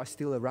why you are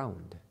still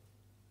around.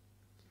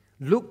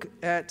 Look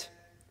at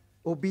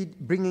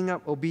bringing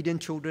up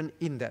obedient children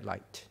in that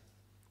light.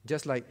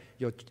 Just like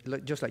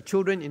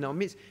children in our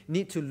midst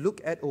need to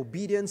look at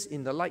obedience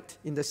in the light,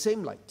 in the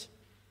same light.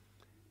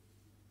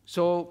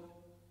 So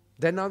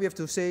then now we have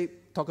to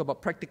talk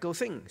about practical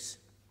things.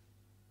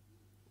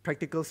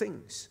 Practical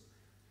things.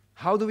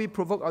 How do we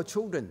provoke our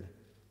children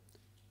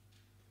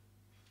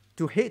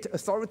to hate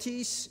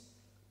authorities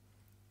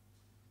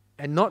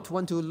and not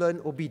want to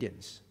learn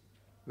obedience?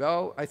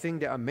 Well, I think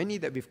there are many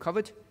that we've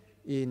covered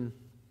in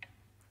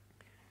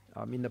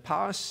the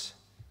past.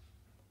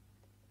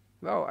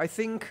 Well, I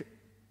think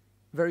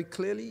very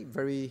clearly,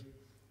 very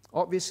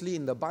obviously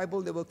in the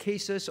Bible, there were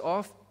cases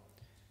of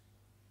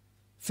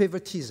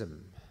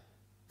favoritism.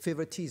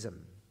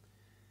 Favoritism.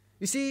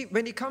 You see,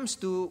 when it comes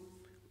to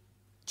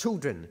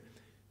children,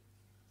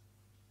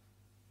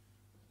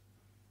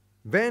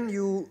 when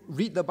you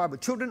read the Bible,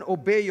 children,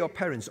 obey your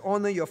parents,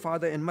 honor your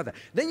father and mother.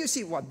 Then you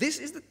see what? This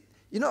is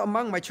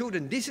among my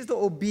children, this is the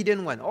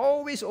obedient one.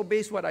 Always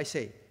obeys what I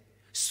say.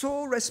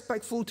 So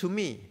respectful to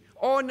me,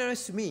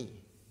 honors me.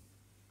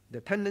 The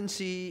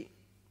tendency,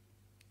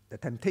 the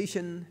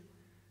temptation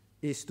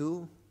is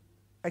to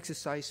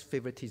exercise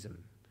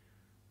favoritism,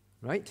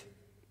 right?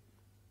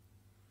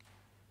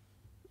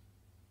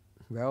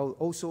 Well,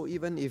 also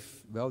even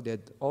if, they're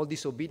all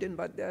disobedient,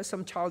 but there are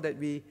some child that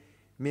we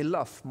may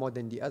love more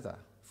than the other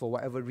for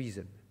whatever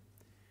reason.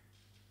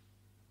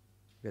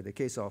 We had the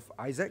case of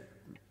Isaac,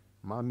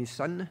 mommy's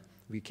son.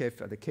 We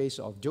have the case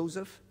of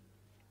Joseph,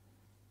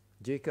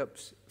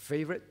 Jacob's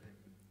favorite,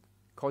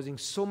 causing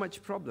so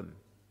much problem.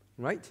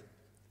 Right?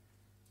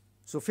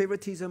 So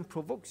favoritism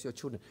provokes your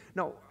children.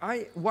 Now,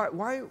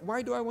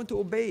 why do I want to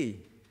obey?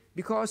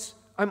 Because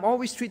I'm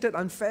always treated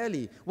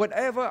unfairly.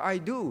 Whatever I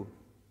do,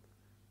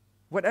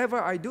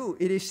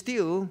 it is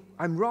still,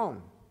 I'm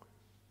wrong.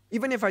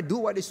 Even if I do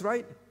what is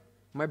right,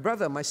 my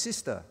brother, my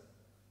sister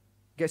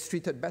gets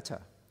treated better.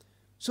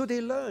 So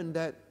they learn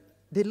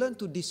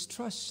to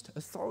distrust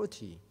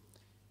authority.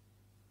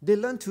 They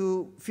learn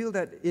to feel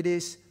that it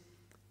is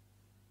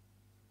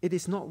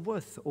not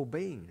worth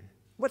obeying.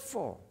 What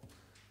for?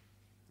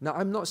 Now,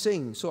 I'm not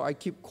saying, so I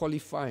keep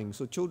qualifying.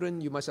 So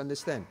children, you must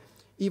understand,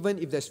 even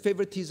if there's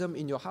favoritism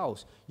in your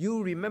house,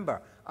 you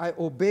remember, I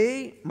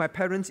obey my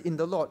parents in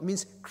the Lord,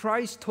 means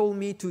Christ told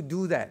me to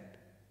do that.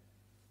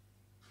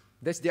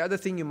 That's the other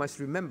thing you must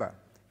remember.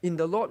 in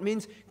the Lord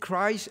means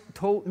Christ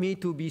told me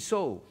to be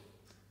so.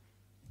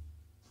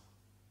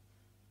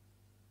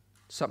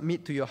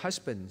 Submit to your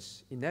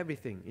husbands in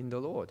everything in the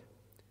Lord,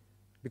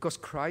 because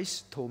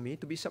Christ told me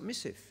to be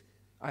submissive.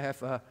 I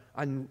have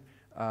an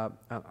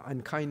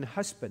unkind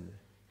husband,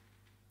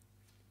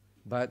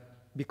 but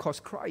because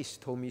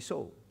Christ told me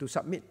so, to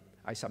submit,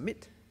 I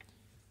submit.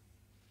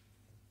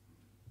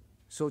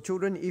 So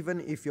children,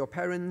 even if your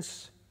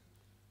parents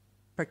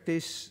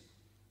practice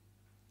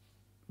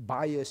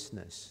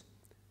biasness,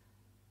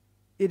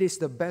 it is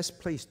the best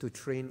place to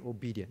train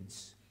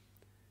obedience.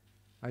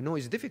 I know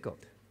it's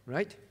difficult,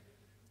 right?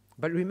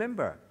 But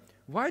remember,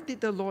 why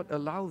did the Lord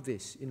allow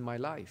this in my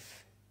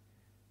life?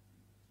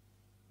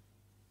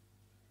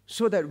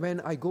 So that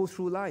when I go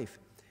through life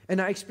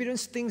and I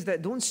experience things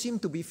that don't seem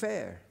to be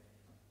fair,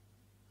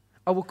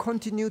 I will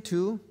continue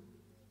to,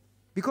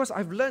 because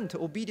I've learned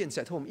obedience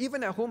at home.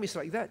 Even at home it's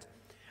like that.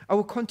 I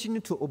will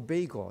continue to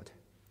obey God.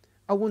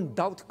 I won't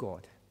doubt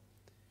God.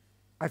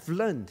 I've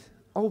learned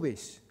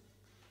always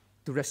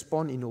to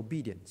respond in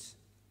obedience,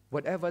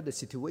 whatever the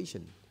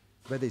situation,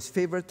 whether it's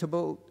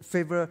favorable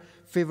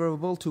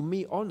to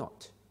me or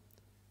not.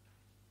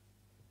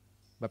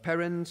 But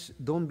parents,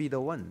 don't be the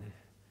one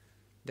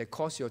that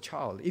cause your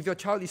child. If your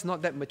child is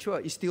not that mature,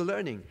 is still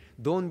learning,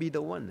 don't be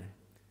the one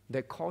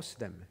that cause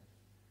them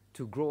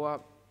to grow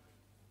up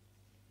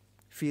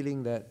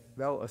feeling that,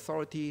 well,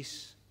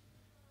 authorities,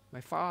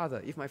 if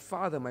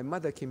my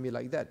mother can be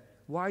like that,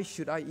 why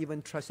should I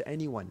even trust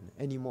anyone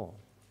anymore?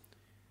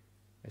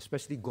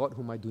 Especially God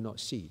whom I do not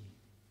see.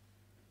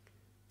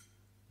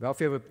 Well,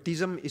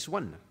 favoritism is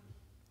one.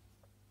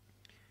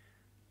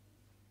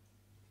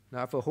 Now,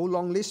 I have a whole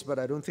long list, but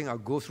I don't think I'll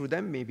go through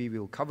them. Maybe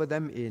we'll cover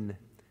them in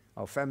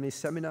our family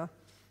seminar.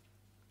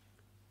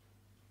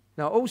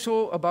 Now,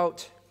 also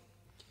about,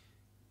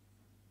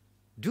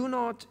 do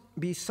not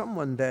be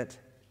someone that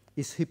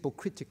is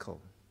hypocritical.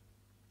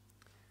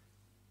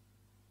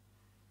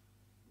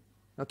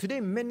 Now,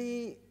 today,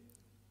 many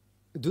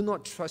do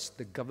not trust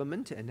the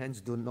government and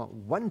hence do not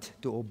want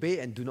to obey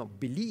and do not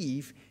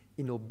believe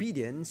in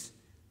obedience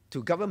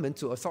to government,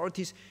 to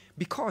authorities,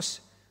 because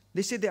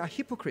they say they are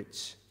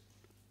hypocrites.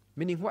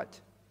 Meaning what?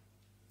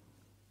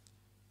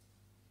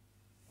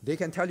 They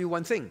can tell you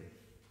one thing.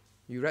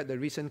 You read the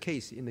recent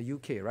case in the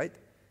UK, right?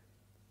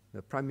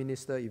 The Prime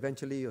Minister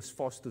eventually was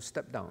forced to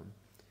step down.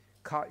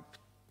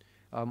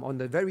 On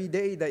the very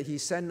day that he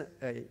sent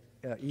an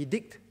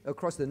edict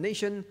across the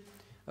nation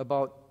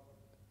about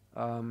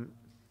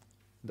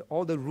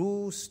all the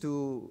rules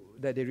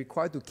that they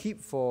required to keep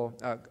for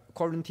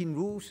quarantine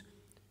rules,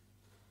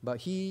 but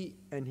he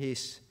and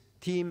his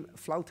team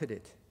flouted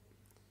it.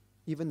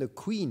 Even the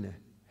Queen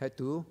had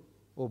to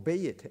obey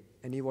it,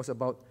 and it was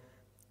about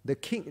the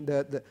king,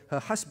 her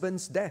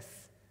husband's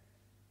death.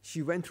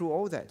 She went through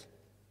all that,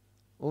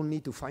 only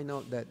to find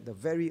out that the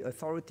very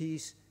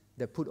authorities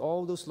that put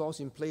all those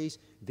laws in place,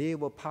 they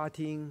were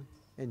partying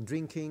and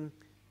drinking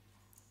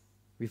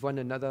with one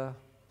another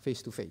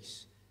face to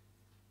face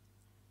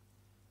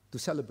to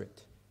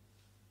celebrate.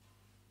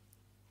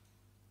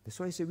 That's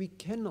why I say we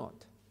cannot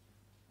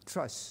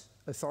trust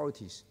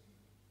authorities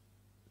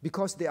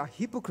because they are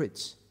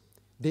hypocrites.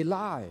 They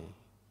lie.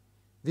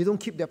 They don't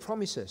keep their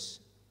promises.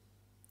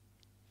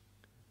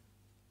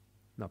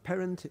 Now,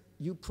 parent,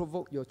 you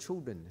provoke your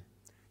children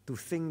to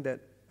think that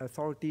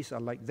authorities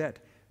are like that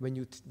when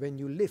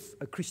you live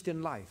a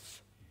Christian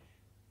life.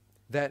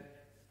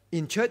 That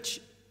in church,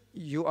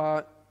 you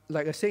are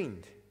like a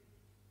saint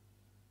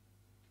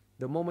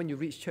the moment you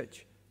reach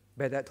church.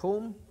 But at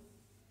home,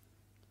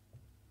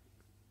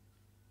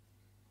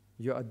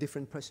 you're a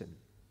different person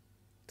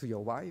to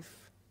your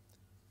wife,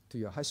 to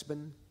your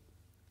husband,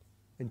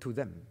 and to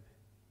them.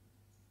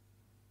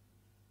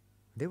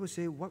 They will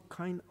say, what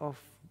kind of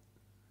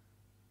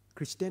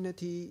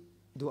Christianity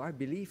do I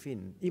believe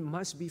in? It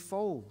must be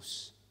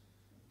false.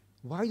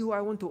 Why do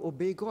I want to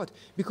obey God?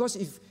 Because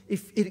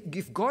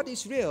if God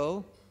is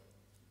real,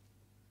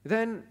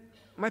 then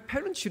my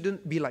parents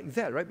shouldn't be like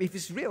that, right? If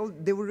it's real,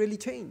 they will really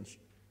change.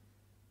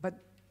 But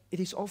it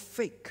is all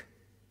fake.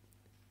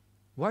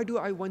 Why do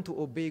I want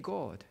to obey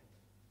God?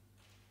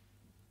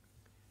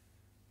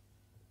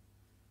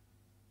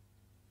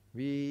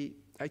 We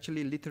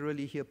actually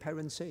literally hear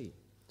parents say,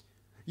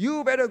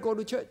 you better go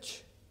to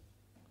church.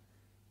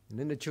 And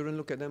then the children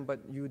look at them,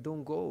 but you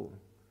don't go.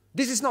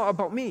 This is not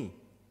about me.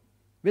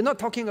 We're not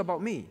talking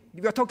about me.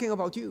 We're talking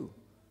about you.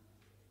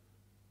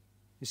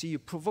 You see, you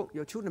provoke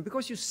your children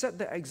because you set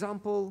the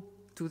example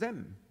to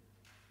them.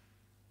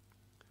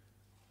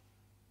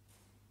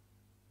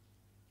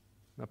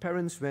 Now,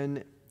 parents,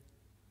 when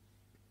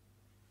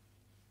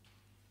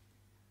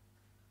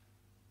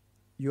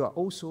you are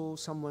also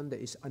someone that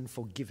is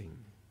unforgiving.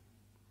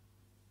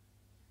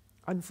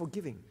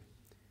 Unforgiving.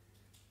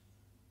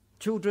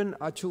 Children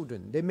are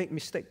children. They make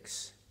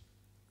mistakes.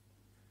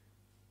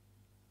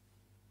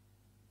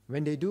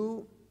 When they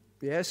do,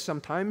 yes,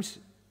 sometimes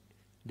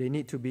they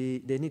need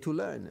to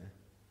learn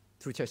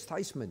through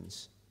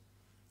chastisements.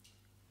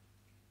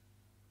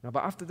 Now,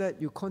 but after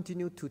that, you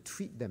continue to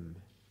treat them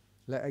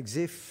like as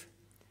if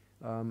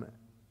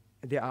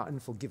they are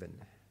unforgiven.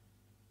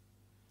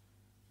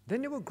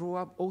 Then they will grow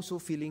up also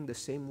feeling the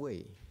same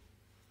way.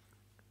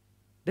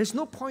 There's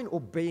no point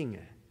obeying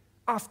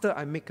after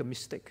I make a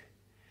mistake.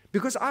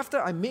 Because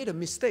after I made a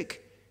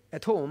mistake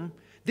at home,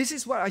 this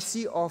is what I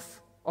see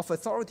of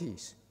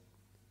authorities.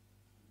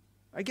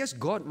 I guess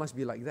God must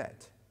be like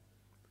that.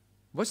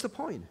 What's the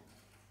point?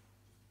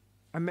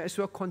 I may as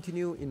well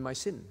continue in my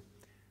sin.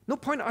 No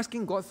point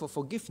asking God for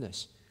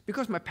forgiveness,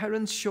 because my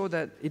parents show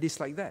that it is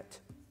like that.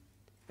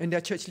 And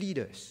they're church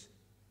leaders.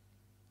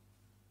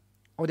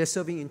 Or they're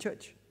serving in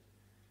church.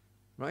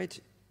 Right?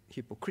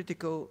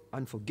 Hypocritical,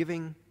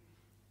 unforgiving.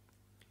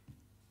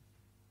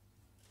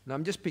 Now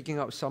I'm just picking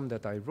up some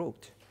that I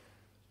wrote.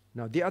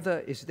 Now the other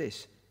is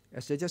this.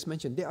 As I just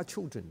mentioned, they are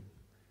children.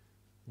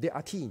 They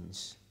are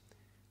teens.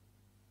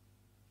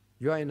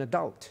 You are an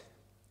adult.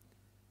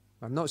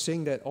 I'm not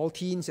saying that all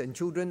teens and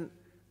children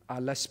are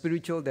less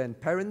spiritual than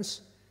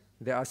parents.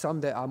 There are some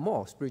that are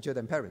more spiritual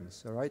than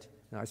parents, all right?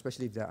 Now,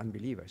 especially if they're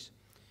unbelievers.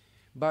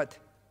 But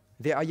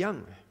they are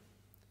young.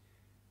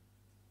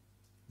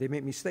 They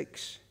make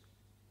mistakes.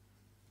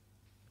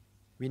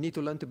 We need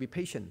to learn to be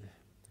patient.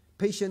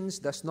 Patience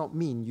does not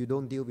mean you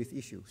don't deal with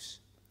issues.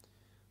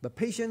 But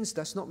patience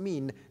does not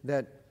mean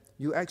that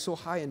you act so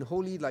high and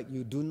holy like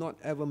you do not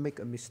ever make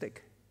a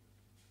mistake.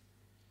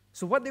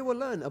 So what they will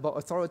learn about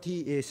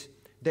authority is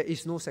there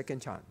is no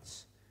second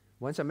chance.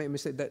 Once I make a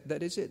mistake,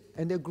 that is it.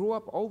 And they grow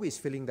up always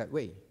feeling that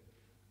way.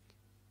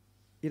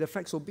 It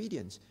affects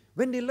obedience.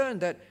 When they learn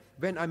that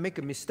when I make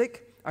a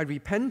mistake, I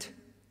repent,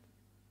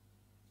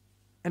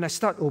 and I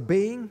start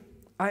obeying,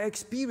 I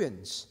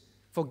experience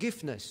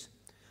forgiveness.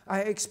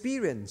 I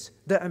experience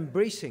the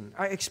embracing.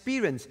 I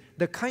experience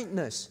the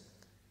kindness.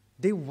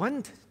 They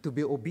want to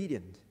be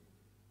obedient.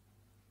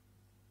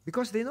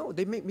 Because they know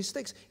they make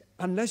mistakes.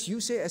 Unless you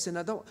say as an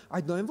adult,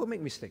 I don't ever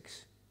make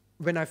mistakes.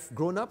 When I've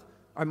grown up,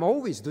 I'm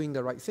always doing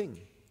the right thing.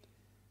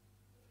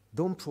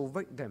 Don't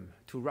provoke them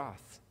to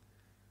wrath.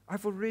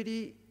 I've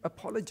already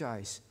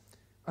apologized.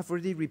 I've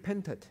already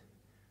repented.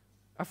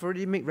 I've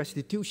already made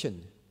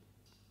restitution.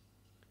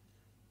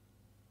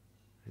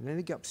 And then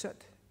they get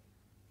upset.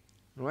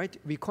 All right?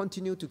 We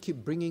continue to keep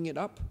bringing it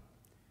up.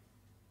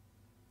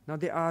 Now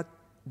they are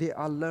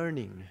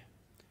learning.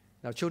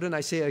 Now children,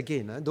 I say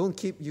again, don't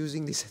keep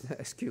using this as an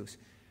excuse.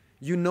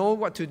 You know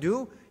what to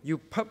do, you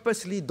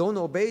purposely don't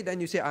obey, then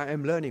you say, I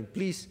am learning.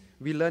 Please,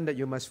 we learn that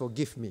you must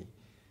forgive me.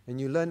 And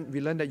we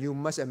learn that you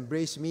must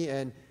embrace me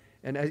and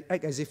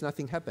act as if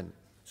nothing happened.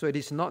 So it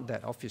is not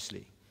that,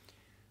 obviously.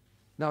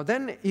 Now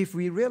then, if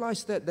we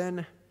realize that,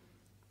 then,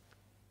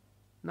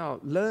 now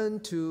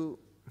learn to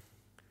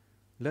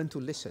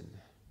listen.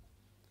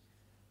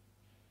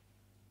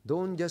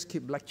 Don't just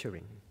keep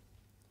lecturing.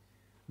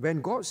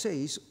 When God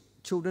says,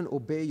 children,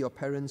 obey your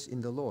parents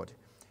in the Lord,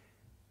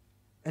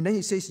 and then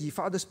he says, ye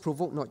fathers,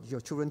 provoke not your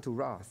children to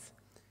wrath,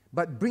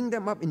 but bring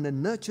them up in the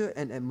nurture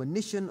and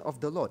admonition of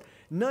the Lord.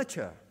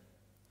 Nurture,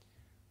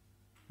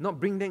 not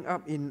bring them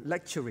up in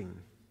lecturing,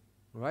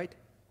 right?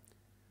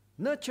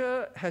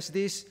 Nurture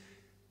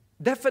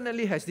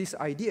definitely has this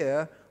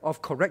idea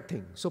of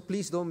correcting. So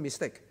please don't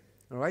mistake,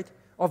 all right?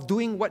 Of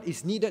doing what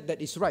is needed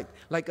that is right.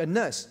 Like a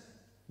nurse,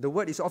 the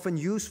word is often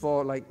used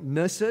for like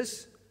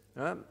nurses,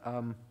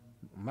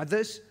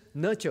 mothers.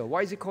 Nurture.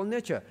 Why is it called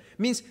nurture?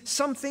 Means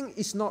something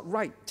is not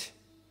right.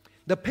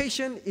 The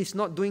patient is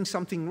not doing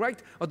something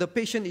right, or the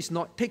patient is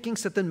not taking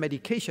certain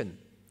medication.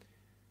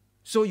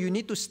 So you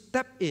need to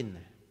step in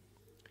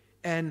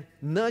and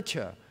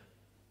nurture,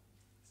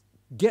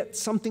 get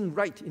something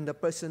right in the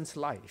person's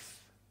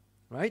life,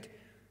 right?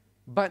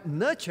 But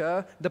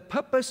nurture, the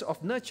purpose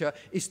of nurture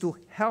is to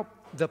help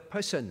the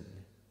person.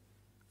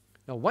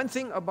 Now, one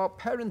thing about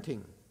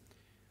parenting,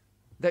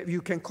 that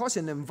you can cause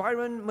an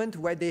environment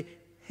where they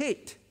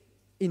hate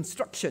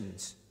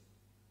instructions,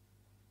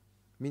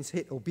 means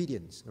hate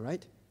obedience,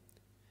 right?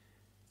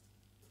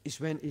 Is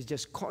when it's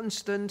just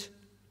constant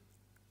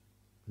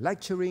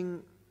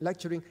lecturing.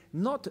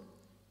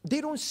 They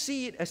don't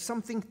see it as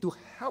something to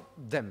help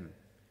them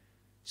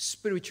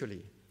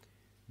spiritually.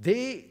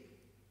 They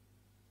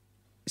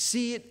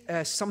see it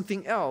as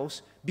something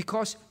else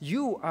because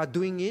you are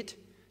doing it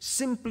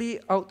simply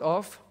out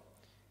of,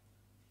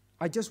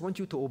 I just want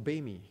you to obey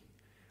me.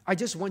 I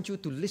just want you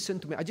to listen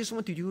to me. I just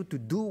want you to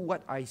do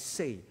what I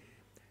say.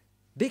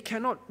 They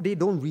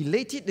don't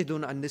relate it, they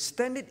don't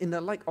understand it in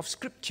the light of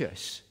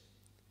scriptures.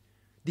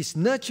 This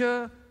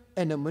nurture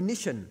and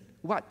admonition,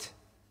 what?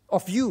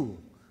 Of you.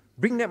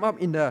 Bring them up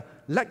in the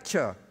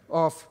lecture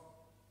of,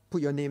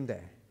 put your name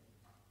there.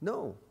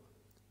 No.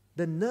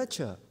 The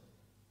nurture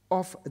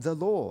of the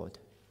Lord.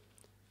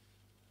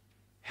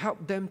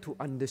 Help them to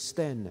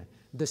understand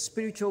the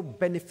spiritual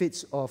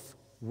benefits of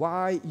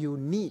why you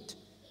need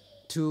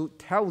to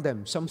tell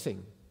them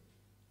something.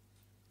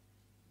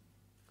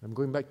 I'm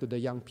going back to the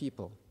young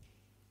people.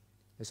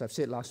 As I've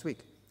said last week,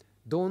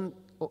 don't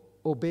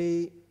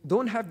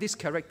have this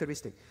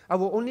characteristic. I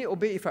will only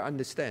obey if I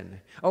understand.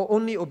 I will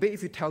only obey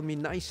if you tell me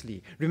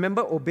nicely.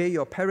 Remember, obey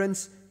your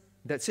parents,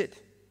 that's it.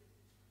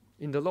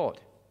 In the Lord,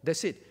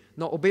 that's it.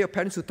 No, obey your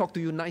parents who talk to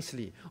you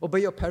nicely.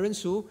 Obey your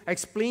parents who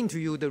explain to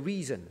you the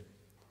reason.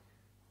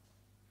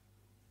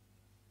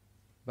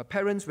 But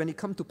parents, when it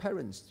comes to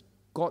parents,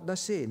 God does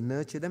say,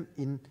 nurture them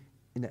in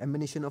the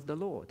admonition of the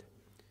Lord.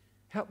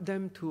 Help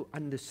them to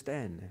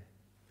understand.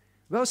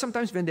 Well,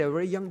 sometimes when they're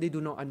very young, they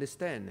do not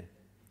understand.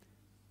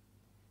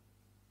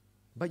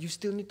 But you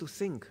still need to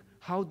think,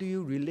 how do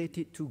you relate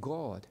it to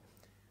God?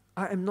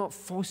 I am not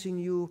forcing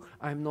you,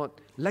 I'm not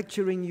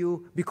lecturing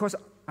you because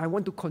I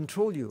want to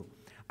control you.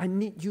 I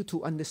need you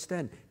to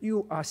understand,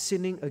 you are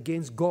sinning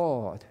against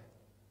God.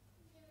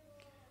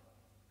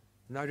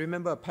 And I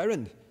remember a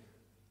parent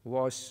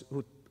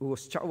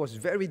whose child was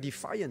very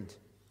defiant.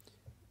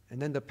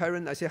 And then the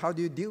parent, I said, how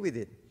do you deal with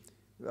it?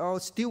 Well,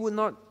 still will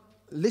not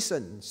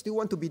listen, still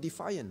want to be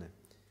defiant.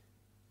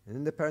 And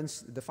then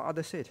the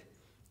father said,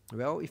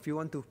 well, if you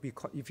want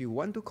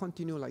to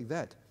continue like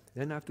that,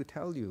 then I have to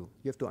tell you,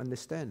 you have to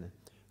understand,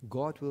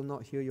 God will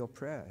not hear your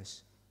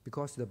prayers.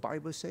 Because the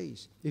Bible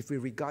says, if we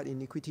regard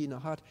iniquity in our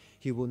heart,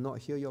 He will not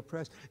hear your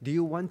prayers. Do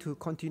you want to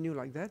continue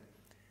like that?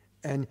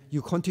 And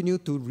you continue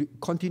to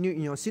continue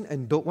in your sin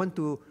and don't want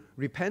to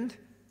repent?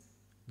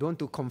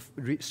 Don't want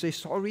to say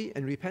sorry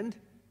and repent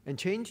and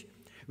change?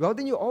 Well,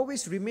 then you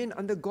always remain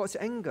under God's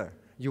anger.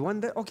 You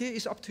want that? Okay,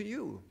 it's up to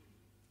you.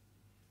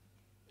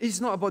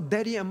 It's not about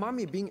daddy and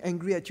mommy being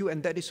angry at you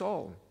and that is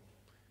all.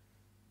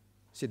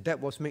 See, that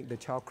was make the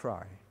child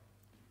cry.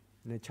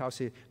 And the child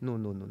said, no,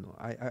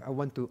 I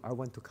want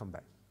to come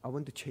back. I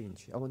want to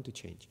change. I want to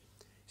change.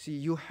 See,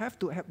 you have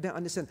to have them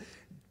understand.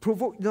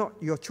 Provoke not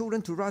your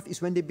children to wrath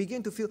is when they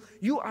begin to feel,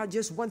 you are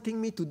just wanting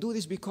me to do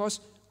this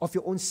because of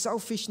your own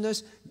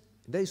selfishness.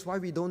 That is why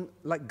we don't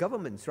like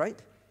governments,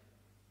 right?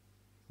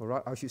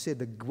 Or I should say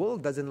the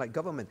world doesn't like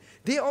government.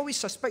 They always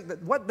suspect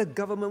that what the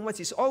government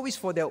wants is always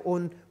for their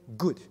own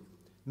good,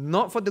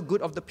 not for the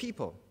good of the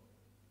people.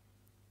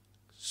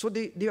 So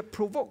they are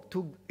provoked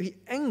to be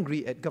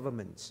angry at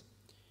governments.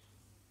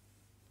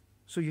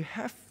 So you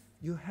have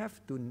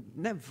to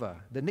never,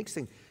 the next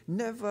thing,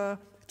 never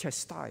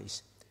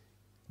chastise.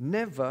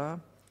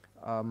 Never,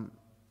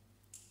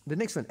 the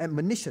next one,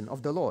 admonition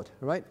of the Lord,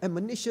 right?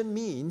 Admonition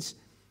means,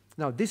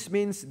 now this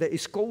means there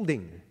is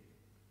scolding,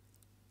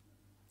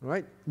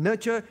 right?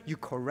 Nurture, you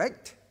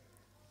correct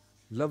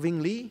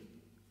lovingly,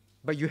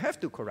 but you have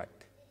to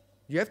correct.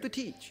 You have to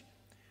teach.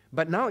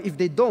 But now if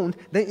they don't,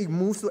 then it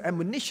moves to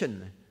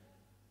admonition.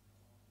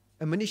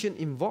 Admonition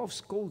involves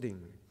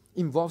scolding,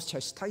 involves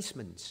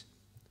chastisements.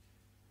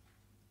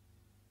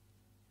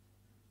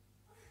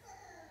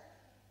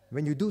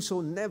 When you do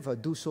so, never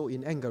do so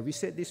in anger. We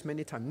said this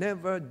many times.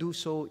 Never do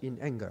so in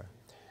anger.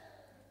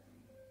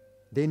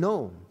 They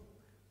know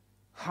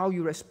how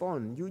you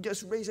respond. You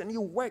just raise and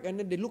you whack and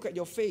then they look at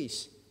your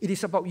face. It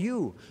is about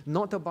you,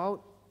 not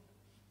about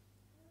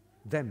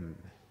them.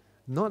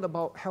 Not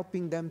about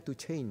helping them to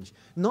change.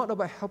 Not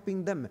about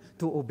helping them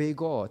to obey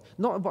God.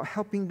 Not about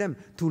helping them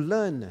to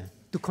learn,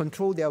 to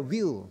control their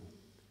will.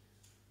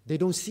 They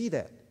don't see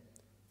that.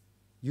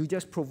 You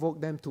just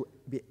provoke them to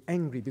be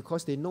angry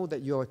because they know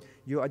that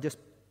you are just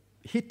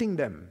hitting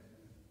them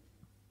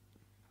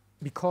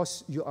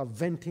because you are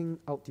venting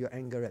out your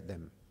anger at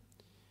them.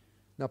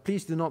 Now,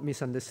 please do not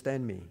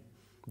misunderstand me.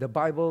 The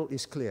Bible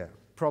is clear.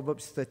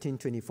 Proverbs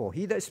 13:24.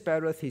 He that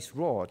spareth his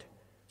rod,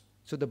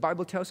 so the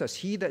Bible tells us,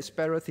 he that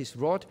spareth his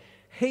rod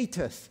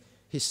hateth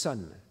his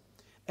son.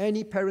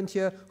 Any parent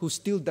here who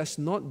still does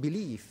not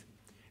believe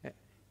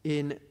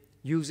in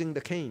using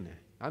the cane.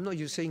 I'm not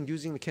saying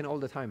using the cane all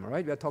the time, all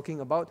right? We are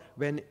talking about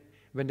when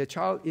the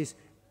child is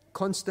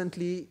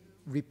constantly,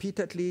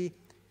 repeatedly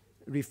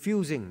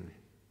refusing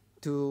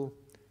to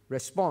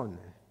respond,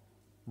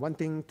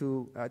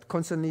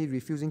 constantly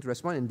refusing to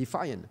respond and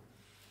defiant.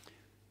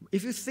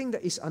 If you think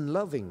that is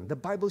unloving, the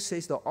Bible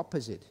says the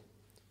opposite.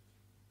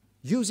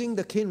 Using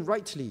the cane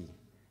rightly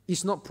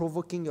is not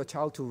provoking your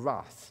child to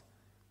wrath.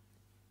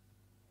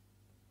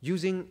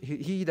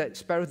 He that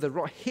spareth the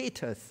rod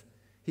hateth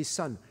his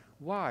son.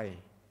 Why?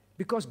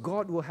 Because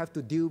God will have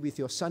to deal with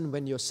your son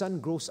when your son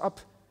grows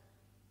up,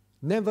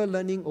 never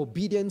learning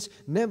obedience,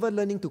 never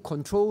learning to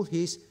control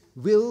his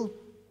will,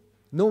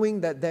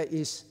 knowing that there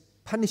is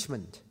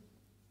punishment.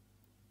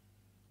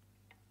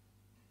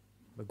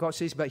 But God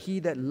says, but he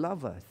that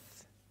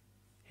loveth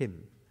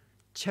him,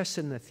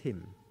 chasteneth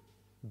him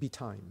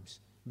betimes,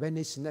 when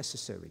it's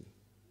necessary.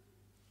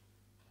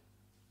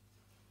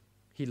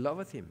 He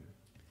loveth him.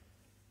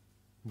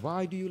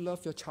 Why do you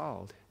love your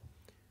child?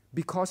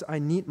 Because I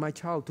need my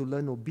child to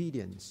learn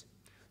obedience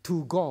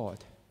to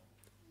God,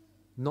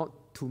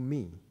 not to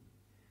me.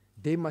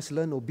 They must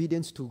learn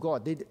obedience to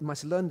God. They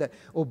must learn that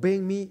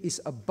obeying me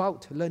is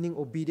about learning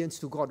obedience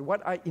to God.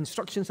 What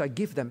instructions I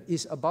give them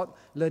is about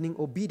learning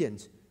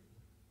obedience,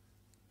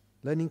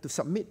 learning to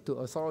submit to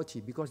authority,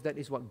 because that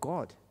is what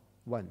God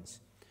wants.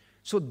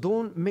 So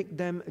don't make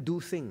them do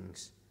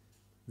things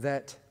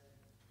that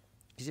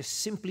is just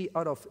simply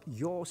out of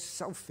your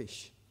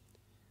selfish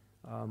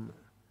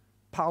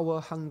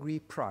power-hungry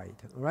pride,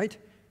 all right?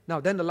 Now,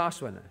 then the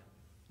last one.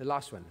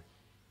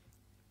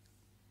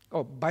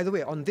 Oh, by the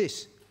way, on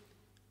this,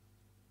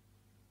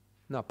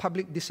 Now,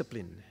 public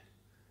discipline,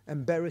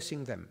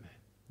 embarrassing them,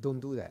 don't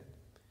do that.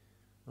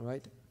 All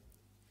right?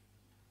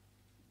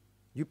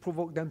 You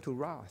provoke them to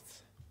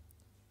wrath.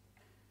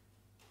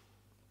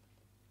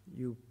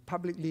 You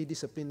publicly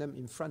discipline them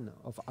in front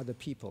of other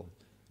people.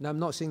 Now, I'm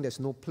not saying there's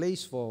no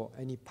place for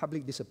any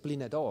public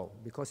discipline at all,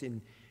 because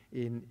in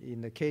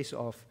the case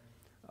of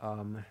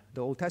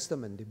the Old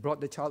Testament, they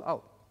brought the child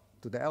out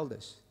to the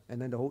elders,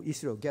 and then the whole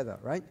Israel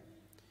gathered, right?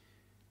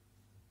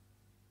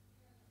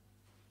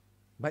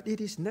 But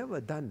it is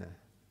never done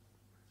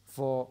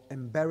for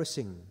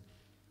embarrassing.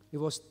 It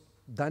was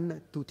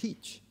done to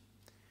teach.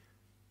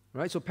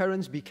 Right? So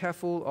parents, be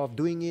careful of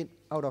doing it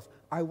out of,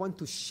 I want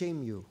to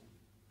shame you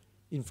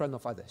in front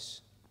of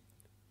others.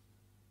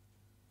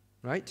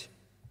 Right?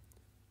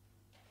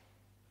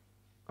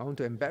 I want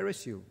to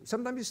embarrass you.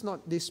 Sometimes it's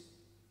not this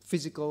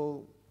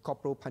physical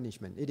corporal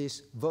punishment. It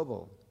is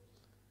verbal.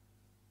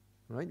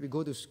 Right? We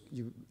go to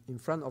you in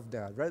front of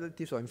their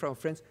relatives or in front of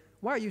friends.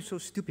 Why are you so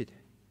stupid?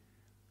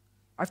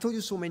 I've told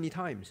you so many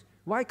times.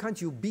 Why can't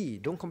you be?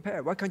 Don't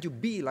compare. Why can't you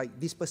be like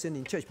this person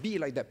in church? Be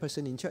like that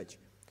person in church.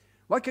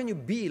 Why can't you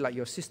be like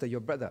your sister,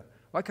 your brother?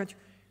 Why can't you?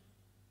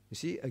 You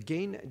see,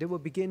 again, they will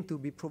begin to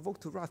be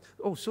provoked to wrath.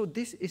 Oh, so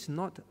this is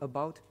not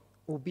about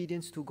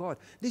obedience to God.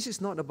 This is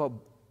not about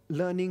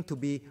learning to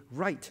be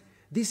right.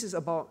 This is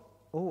about,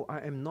 oh,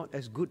 I am not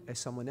as good as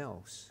someone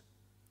else.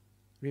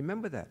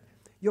 Remember that.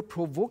 You're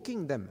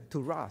provoking them to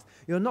wrath.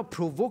 You're not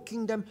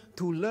provoking them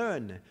to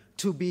learn,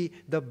 to be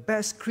the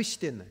best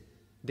Christian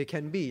they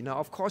can be. Now,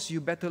 of course, you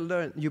better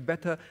learn, you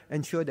better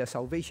ensure their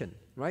salvation,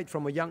 right?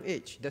 From a young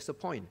age. That's the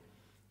point.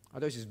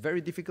 Otherwise, it's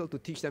very difficult to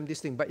teach them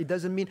this thing. But it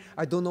doesn't mean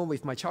I don't know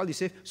if my child is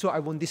saved, so I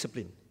won't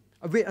discipline.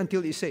 I wait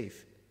until he's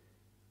saved.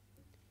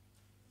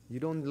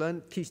 You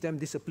don't teach them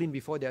discipline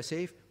before they're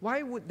saved.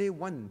 Why would they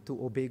want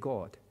to obey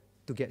God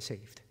to get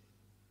saved?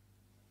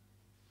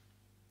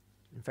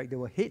 In fact, they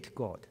will hate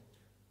God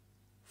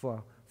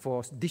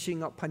for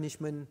dishing out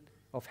punishment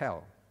of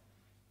hell.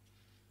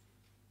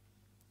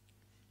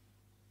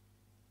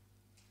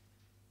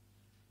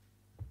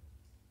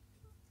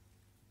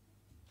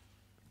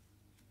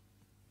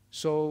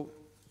 So,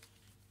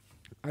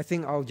 I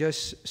think I'll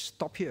just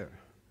stop here.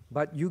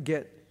 But you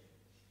get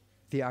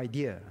the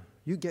idea.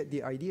 You get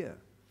the idea.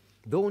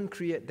 Don't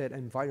create that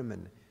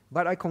environment.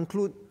 But I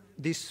conclude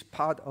this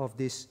part of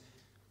this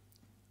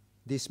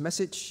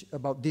message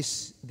about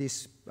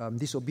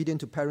disobedient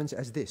to parents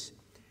as this.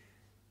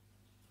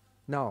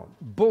 Now,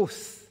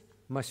 both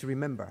must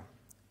remember.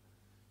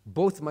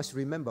 Both must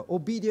remember.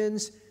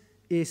 Obedience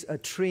is a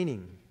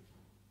training.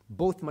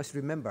 Both must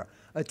remember.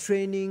 A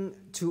training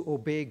to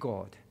obey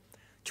God.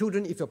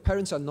 Children, if your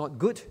parents are not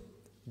good,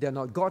 they're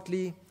not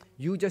godly,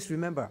 you just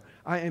remember,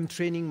 I am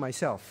training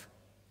myself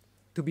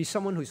to be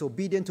someone who is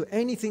obedient to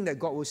anything that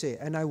God will say,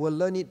 and I will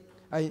learn it.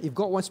 If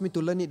God wants me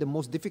to learn it the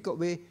most difficult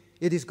way,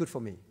 it is good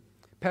for me.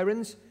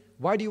 Parents,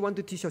 why do you want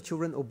to teach your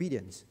children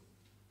obedience?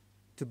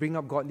 To bring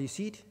up godly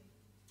seed?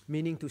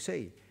 Meaning to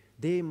say,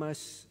 they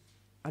must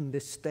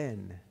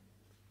understand.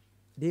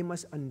 They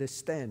must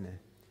understand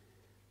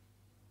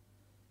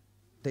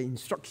the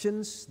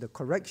instructions, the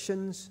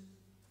corrections.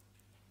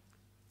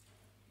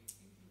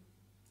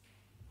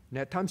 And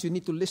at times you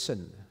need to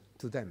listen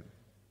to them.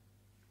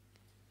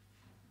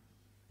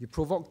 You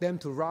provoke them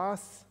to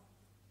wrath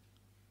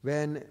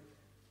when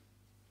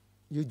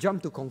you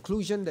jump to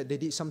conclusion that they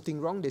did something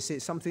wrong, they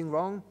said something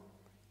wrong,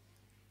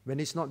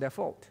 when it's not their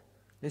fault.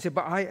 They say,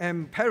 but I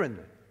am parent.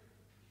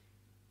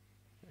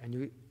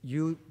 And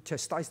you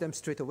chastise them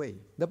straight away.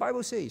 The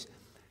Bible says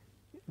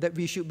that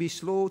we should be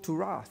slow to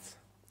wrath.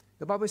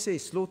 The Bible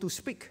says slow to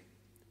speak,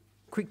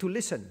 quick to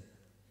listen.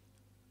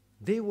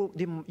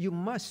 You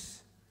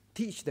must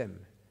teach them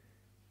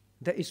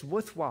that it's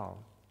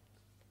worthwhile.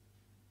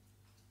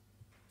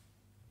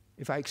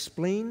 If I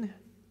explain, and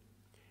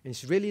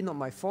it's really not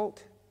my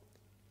fault,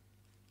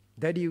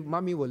 Daddy,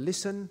 Mommy will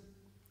listen,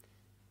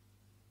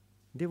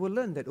 they will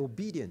learn that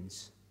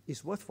obedience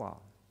is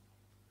worthwhile.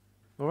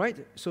 All right?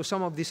 So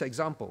some of these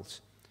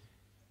examples.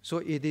 So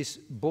it is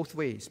both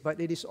ways,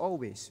 but it is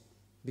always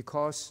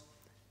because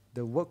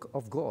the work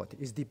of God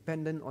is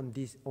dependent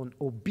on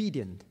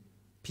obedient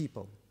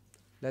people.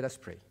 Let us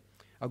pray.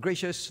 Our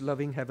gracious,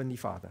 loving Heavenly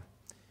Father,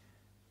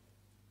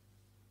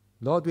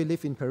 Lord, we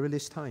live in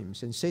perilous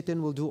times, and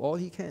Satan will do all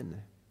he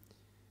can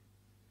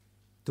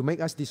to make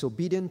us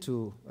disobedient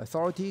to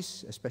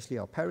authorities, especially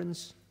our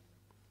parents,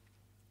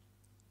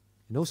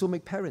 and also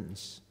make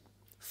parents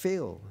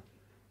fail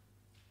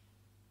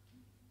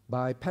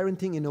by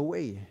parenting in a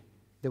way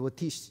that will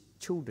teach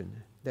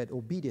children that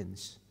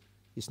obedience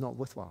is not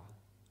worthwhile,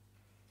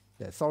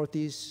 that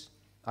authorities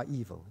are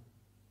evil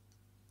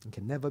and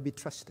can never be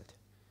trusted.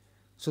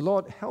 So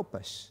Lord, help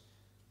us,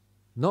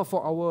 not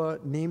for our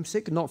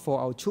namesake, not for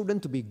our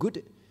children to be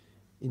good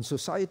in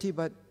society,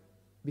 but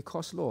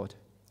because, Lord,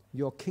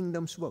 your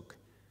kingdom's work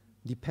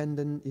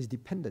is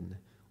dependent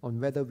on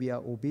whether we are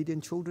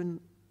obedient children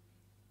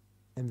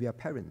and we are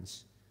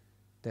parents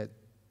that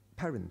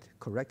parent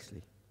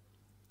correctly.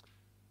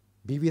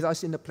 Be with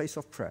us in the place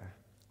of prayer.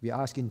 We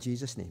ask in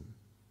Jesus' name.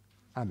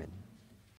 Amen.